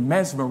was looking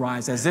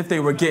mesmerized as if they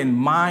were getting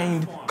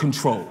mind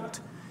controlled.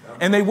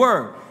 And they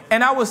were.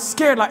 And I was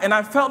scared, and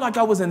I felt like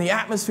I was in the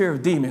atmosphere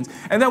of demons.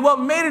 And then what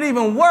made it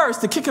even worse,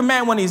 to kick a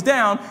man when he's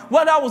down,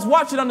 what I was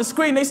watching on the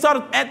screen, at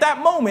that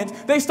moment,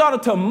 they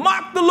started to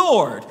mock the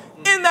Lord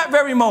in that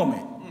very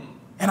moment.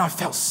 And I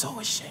felt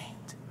so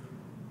ashamed.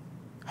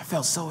 I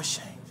felt so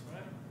ashamed.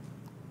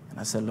 And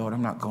I said, Lord,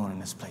 I'm not going in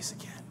this place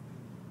again.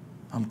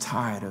 I'm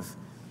tired of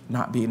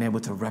not being able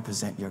to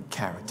represent your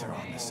character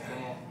on this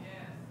earth.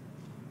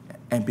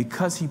 And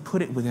because he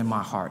put it within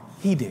my heart,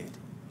 he did.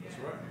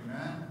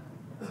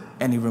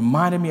 And he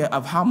reminded me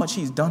of how much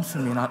he's done for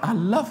me, and I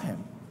love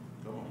him.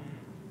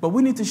 But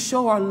we need to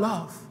show our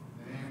love.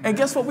 And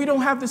guess what? We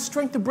don't have the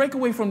strength to break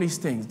away from these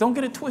things. Don't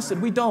get it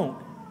twisted. We don't.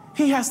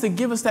 He has to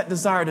give us that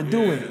desire to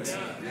do it.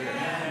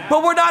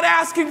 But we're not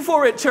asking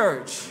for it,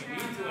 church.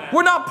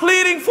 We're not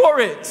pleading for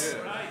it.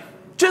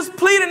 Just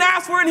plead and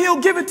ask for it, and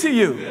he'll give it to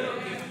you.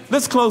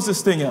 Let's close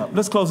this thing up.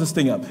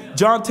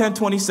 John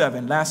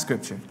 10:27, last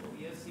scripture.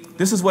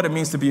 This is what it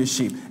means to be a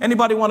sheep.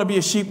 Anybody want to be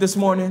a sheep this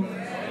morning?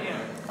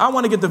 I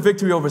want to get the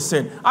victory over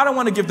sin. I don't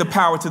want to give the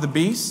power to the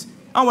beast.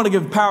 I want to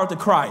give power to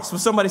Christ. Will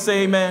somebody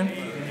say amen?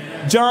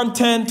 Amen. John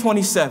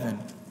 10:27.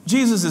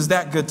 Jesus is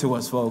that good to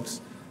us,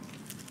 folks.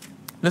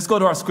 Let's go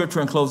to our scripture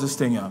and close this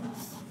thing up.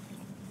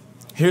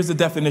 Here's the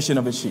definition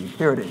of a sheep.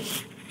 Here it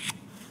is.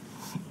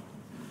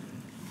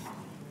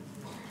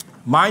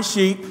 My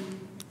sheep.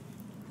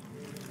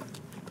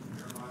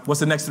 What's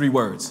the next three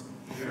words?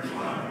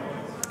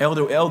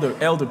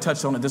 Elder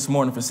touched on it this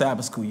morning for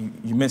Sabbath school.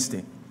 You missed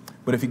it.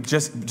 But if you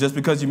just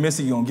because you missed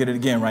it, you're going to get it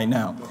again right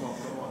now.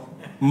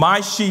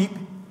 My sheep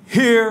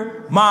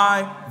hear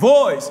my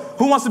voice.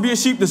 Who wants to be a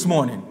sheep this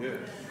morning?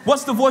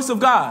 What's the voice of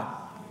God?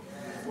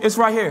 It's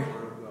right here.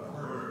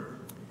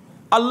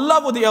 I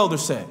love what the elder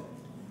said.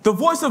 The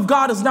voice of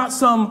God is not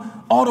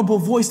some audible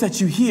voice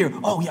that you hear.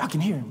 Oh, yeah, I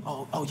can hear him.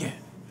 Oh, yeah,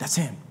 that's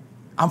him.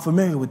 I'm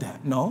familiar with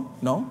that.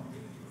 No.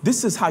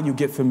 This is how you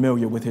get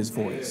familiar with his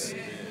voice.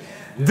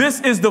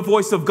 This is the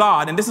voice of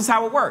God, and this is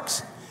how it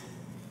works.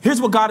 Here's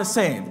what God is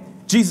saying.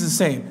 Jesus is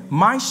saying,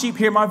 my sheep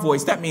hear my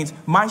voice. That means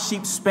my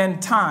sheep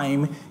spend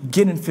time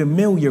getting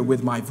familiar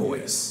with my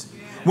voice.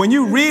 When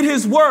you read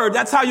his word,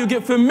 that's how you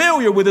get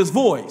familiar with his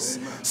voice.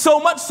 So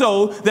much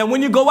so that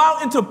when you go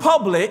out into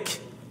public,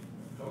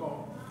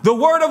 the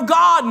word of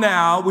God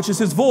now, which is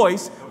his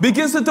voice,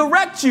 begins to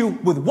direct you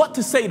with what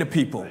to say to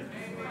people.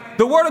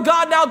 The word of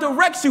God now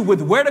directs you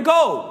with where to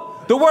go.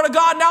 The word of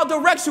God now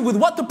directs you with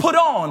what to put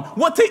on,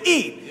 what to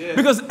eat,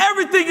 because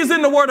everything is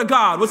in the word of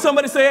God. Would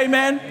somebody say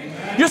amen?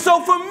 Amen. You're so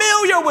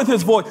familiar with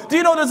his voice. Do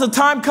you know there's a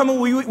time coming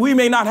we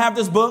may not have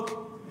this book?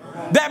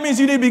 That means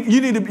you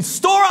need to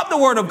store up the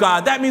word of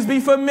God. That means be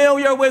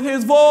familiar with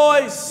his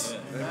voice.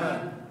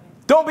 Amen.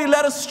 Don't be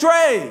led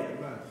astray.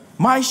 Amen.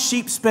 My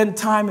sheep spend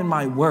time in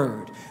my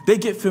word. They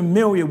get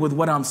familiar with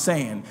what I'm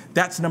saying.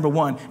 That's number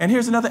one. And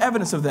here's another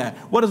evidence of that.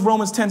 What does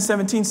Romans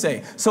 10:17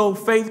 say? So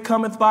faith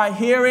cometh by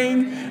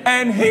hearing,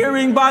 and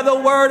hearing by the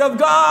word of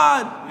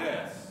God.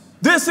 Yes.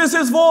 This is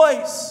his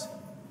voice.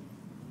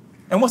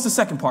 And what's the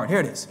second part? Here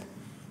it is.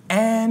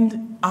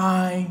 And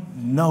I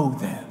know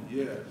them.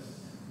 Yes.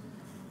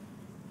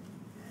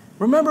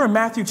 Remember in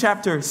Matthew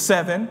chapter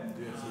 7?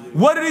 Yes.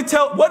 What did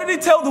he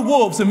tell the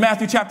wolves in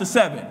Matthew chapter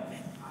 7?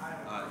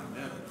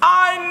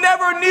 I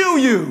never knew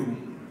you.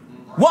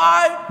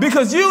 Why?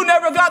 Because you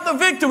never got the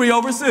victory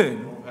over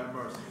sin.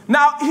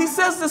 Now, he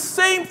says the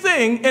same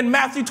thing in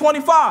Matthew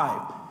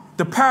 25,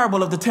 the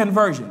parable of the 10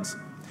 virgins.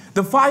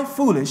 The 5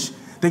 foolish,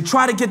 they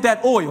try to get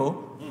that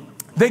oil.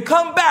 They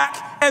come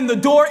back and the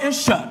door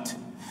is shut.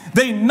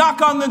 They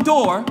knock on the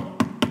door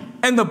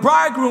and the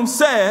bridegroom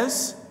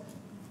says,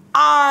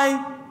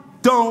 I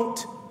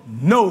don't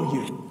know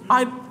you.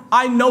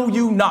 I know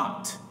you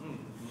not.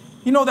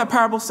 You know what that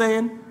parable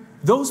saying?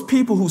 Those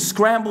people who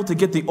scrambled to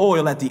get the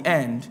oil at the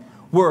end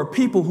were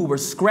people who were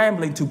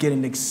scrambling to get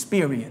an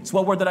experience.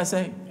 What word did I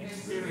say?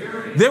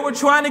 Experience. They were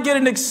trying to get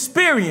an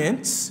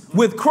experience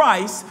with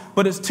Christ,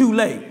 but it's too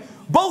late.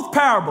 Both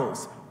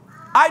parables.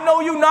 I know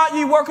you not,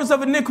 ye workers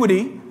of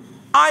iniquity.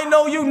 I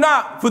know you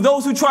not, for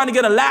those who trying to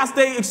get a last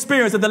day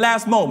experience at the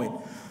last moment.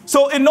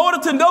 So in order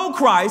to know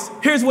Christ,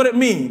 here's what it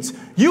means.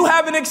 You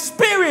have an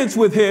experience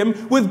with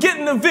him with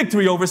getting the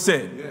victory over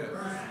sin. Yes.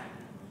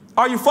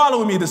 Are you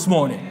following me this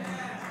morning?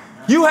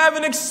 You have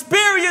an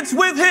experience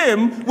with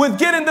him with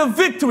getting the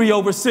victory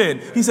over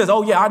sin. He says,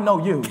 oh, yeah, I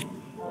know you.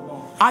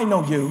 I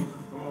know you.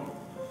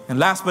 And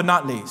last but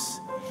not least,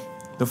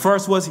 the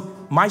first was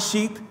my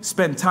sheep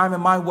spend time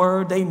in my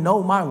word. They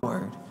know my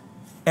word.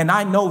 And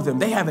I know them.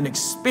 They have an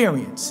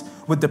experience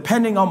with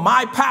depending on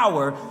my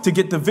power to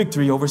get the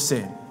victory over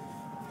sin.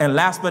 And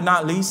last but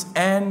not least,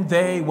 and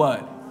they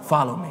what?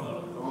 Follow me.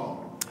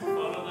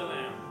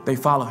 They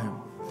follow him.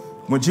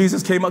 When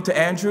Jesus came up to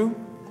Andrew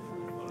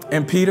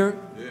and Peter,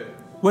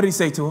 what did he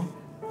say to him?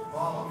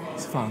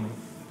 Follow me.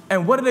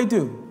 And what did they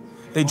do?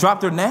 They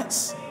dropped their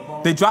nets.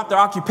 They dropped their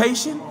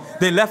occupation.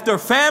 They left their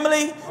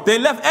family. They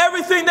left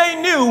everything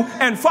they knew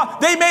and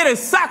they made a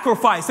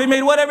sacrifice. They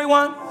made what,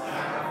 everyone?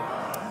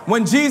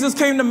 When Jesus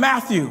came to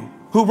Matthew,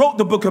 who wrote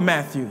the book of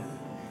Matthew,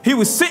 he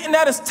was sitting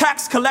at his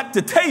tax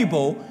collector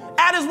table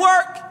at his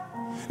work.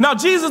 Now,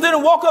 Jesus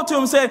didn't walk up to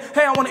him and say,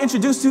 hey, I want to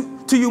introduce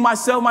to you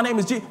myself. My name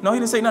is Jesus. No, he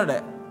didn't say none of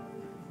that.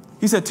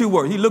 He said 2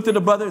 words. He looked at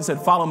the brother and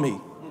said, follow me.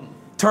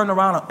 Turned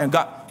around and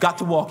got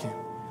to walking.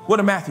 What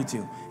did Matthew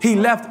do? He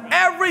left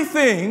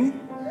everything,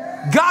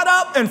 got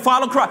up and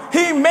followed Christ.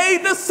 He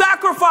made the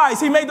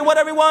sacrifice. He made the what,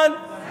 everyone?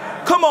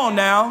 Come on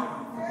now.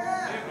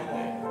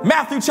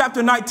 Matthew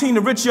chapter 19,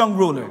 the rich young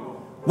ruler.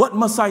 What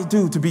must I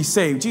do to be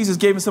saved? Jesus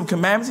gave him some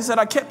commandments. He said,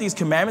 I kept these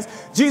commandments.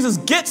 Jesus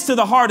gets to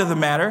the heart of the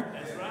matter.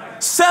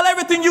 Sell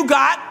everything you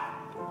got.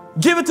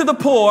 Give it to the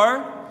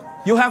poor.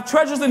 You'll have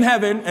treasures in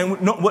heaven. And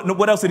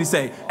what else did he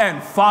say?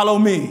 And follow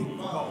me.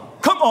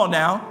 Come on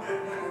now.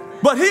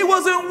 But he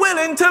wasn't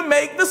willing to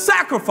make the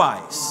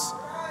sacrifice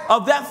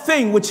of that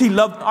thing which he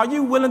loved. Are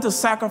you willing to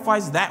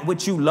sacrifice that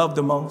which you love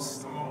the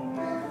most?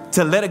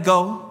 To let it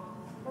go?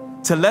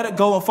 To let it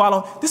go and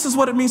follow? This is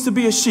what it means to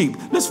be a sheep.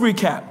 Let's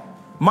recap.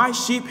 My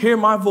sheep hear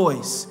my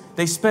voice.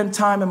 They spend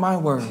time in my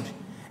word.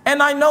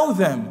 And I know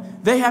them.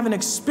 They have an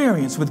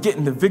experience with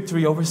getting the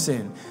victory over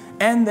sin.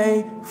 And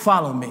they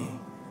follow me.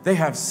 They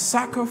have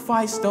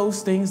sacrificed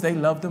those things they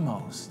love the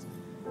most.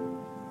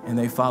 And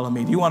they follow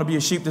me. Do you want to be a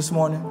sheep this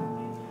morning?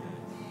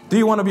 Do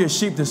you want to be a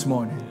sheep this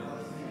morning?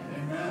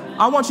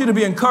 I want you to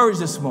be encouraged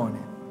this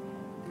morning.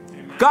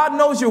 God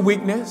knows your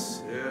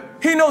weakness.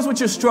 He knows what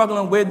you're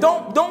struggling with.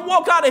 Don't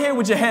walk out of here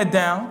with your head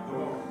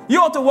down.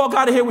 You ought to walk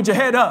out of here with your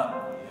head up.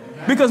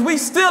 Because we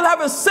still have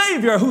a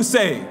Savior who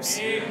saves.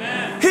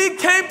 Amen. He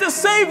came to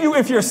save you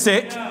if you're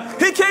sick.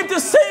 He came to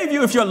save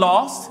you if you're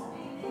lost.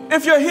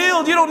 If you're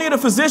healed, you don't need a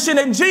physician,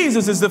 and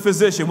Jesus is the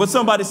physician. Would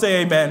somebody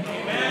say amen?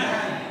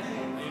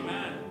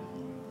 Amen.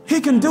 He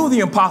can do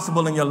the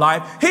impossible in your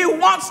life. He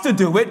wants to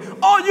do it.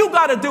 All you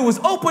got to do is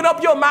open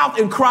up your mouth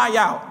and cry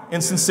out in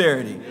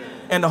sincerity.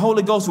 And the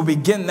Holy Ghost will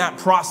begin that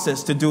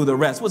process to do the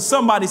rest. Would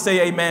somebody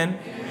say amen?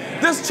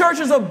 Amen. This church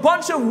is a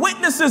bunch of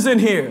witnesses in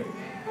here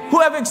who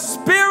have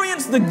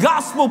experienced the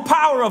gospel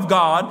power of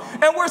God,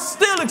 and we're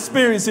still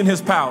experiencing his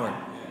power.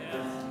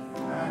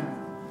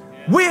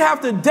 We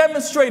have to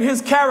demonstrate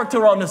his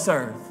character on this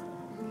earth.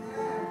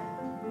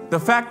 The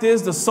fact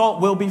is, the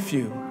salt will be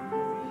few,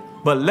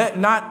 but let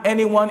not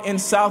anyone in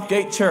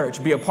Southgate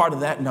Church be a part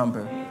of that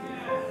number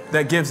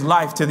that gives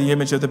life to the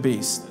image of the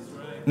beast.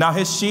 Now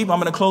his sheep, I'm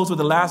going to close with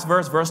the last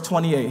verse, verse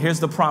 28. Here's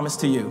the promise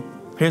to you.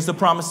 Here's the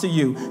promise to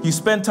you. You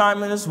spend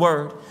time in his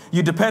word.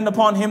 You depend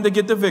upon him to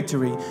get the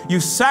victory. You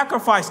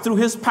sacrifice through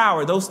his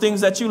power those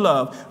things that you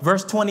love.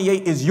 Verse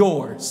 28 is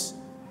yours.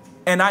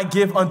 And I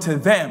give unto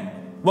them,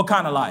 what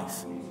kind of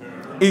life?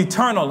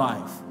 Eternal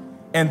life.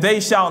 And they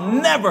shall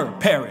never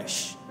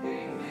perish.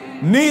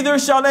 Neither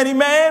shall any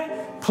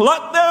man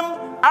pluck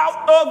them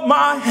out of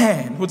my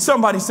hand. Would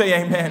somebody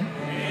say amen?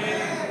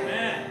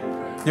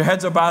 Amen. Your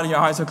heads are bowed and your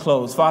eyes are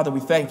closed. Father,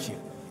 we thank you.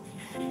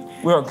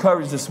 We're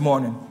encouraged this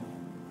morning.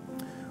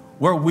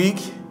 We're weak.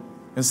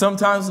 And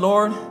sometimes,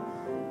 Lord,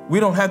 we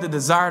don't have the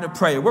desire to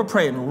pray. We're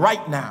praying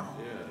right now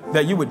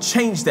that you would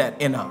change that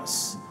in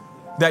us,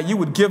 that you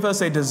would give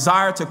us a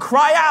desire to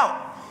cry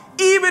out,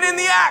 even in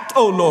the act,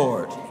 oh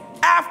Lord,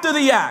 after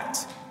the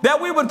act,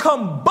 that we would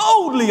come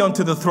boldly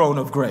unto the throne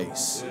of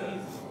grace.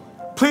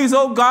 Please,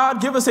 oh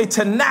God, give us a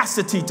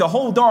tenacity to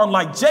hold on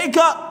like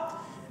Jacob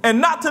and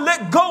not to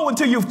let go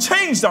until you've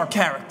changed our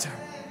character.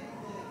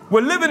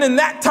 We're living in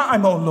that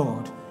time, oh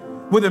Lord,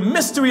 where the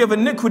mystery of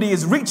iniquity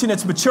is reaching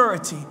its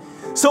maturity.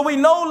 So we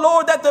know,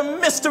 Lord, that the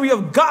mystery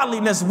of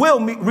godliness will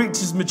reach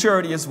its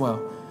maturity as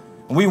well.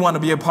 And we want to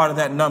be a part of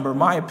that number.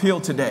 My appeal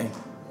today,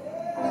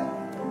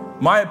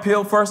 my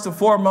appeal first and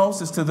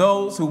foremost is to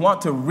those who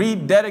want to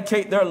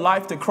rededicate their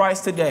life to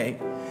Christ today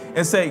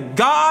and say,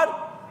 God,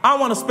 I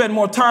want to spend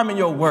more time in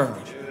your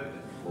word.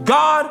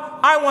 God,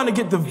 I want to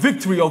get the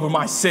victory over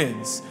my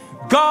sins.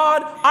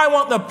 God, I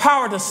want the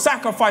power to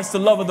sacrifice the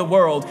love of the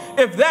world.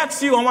 If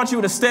that's you, I want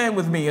you to stand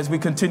with me as we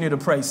continue to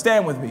pray.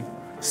 Stand with me.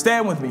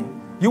 Stand with me.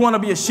 You want to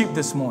be a sheep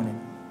this morning.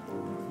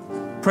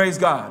 Praise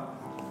God.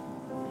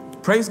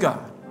 Praise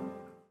God.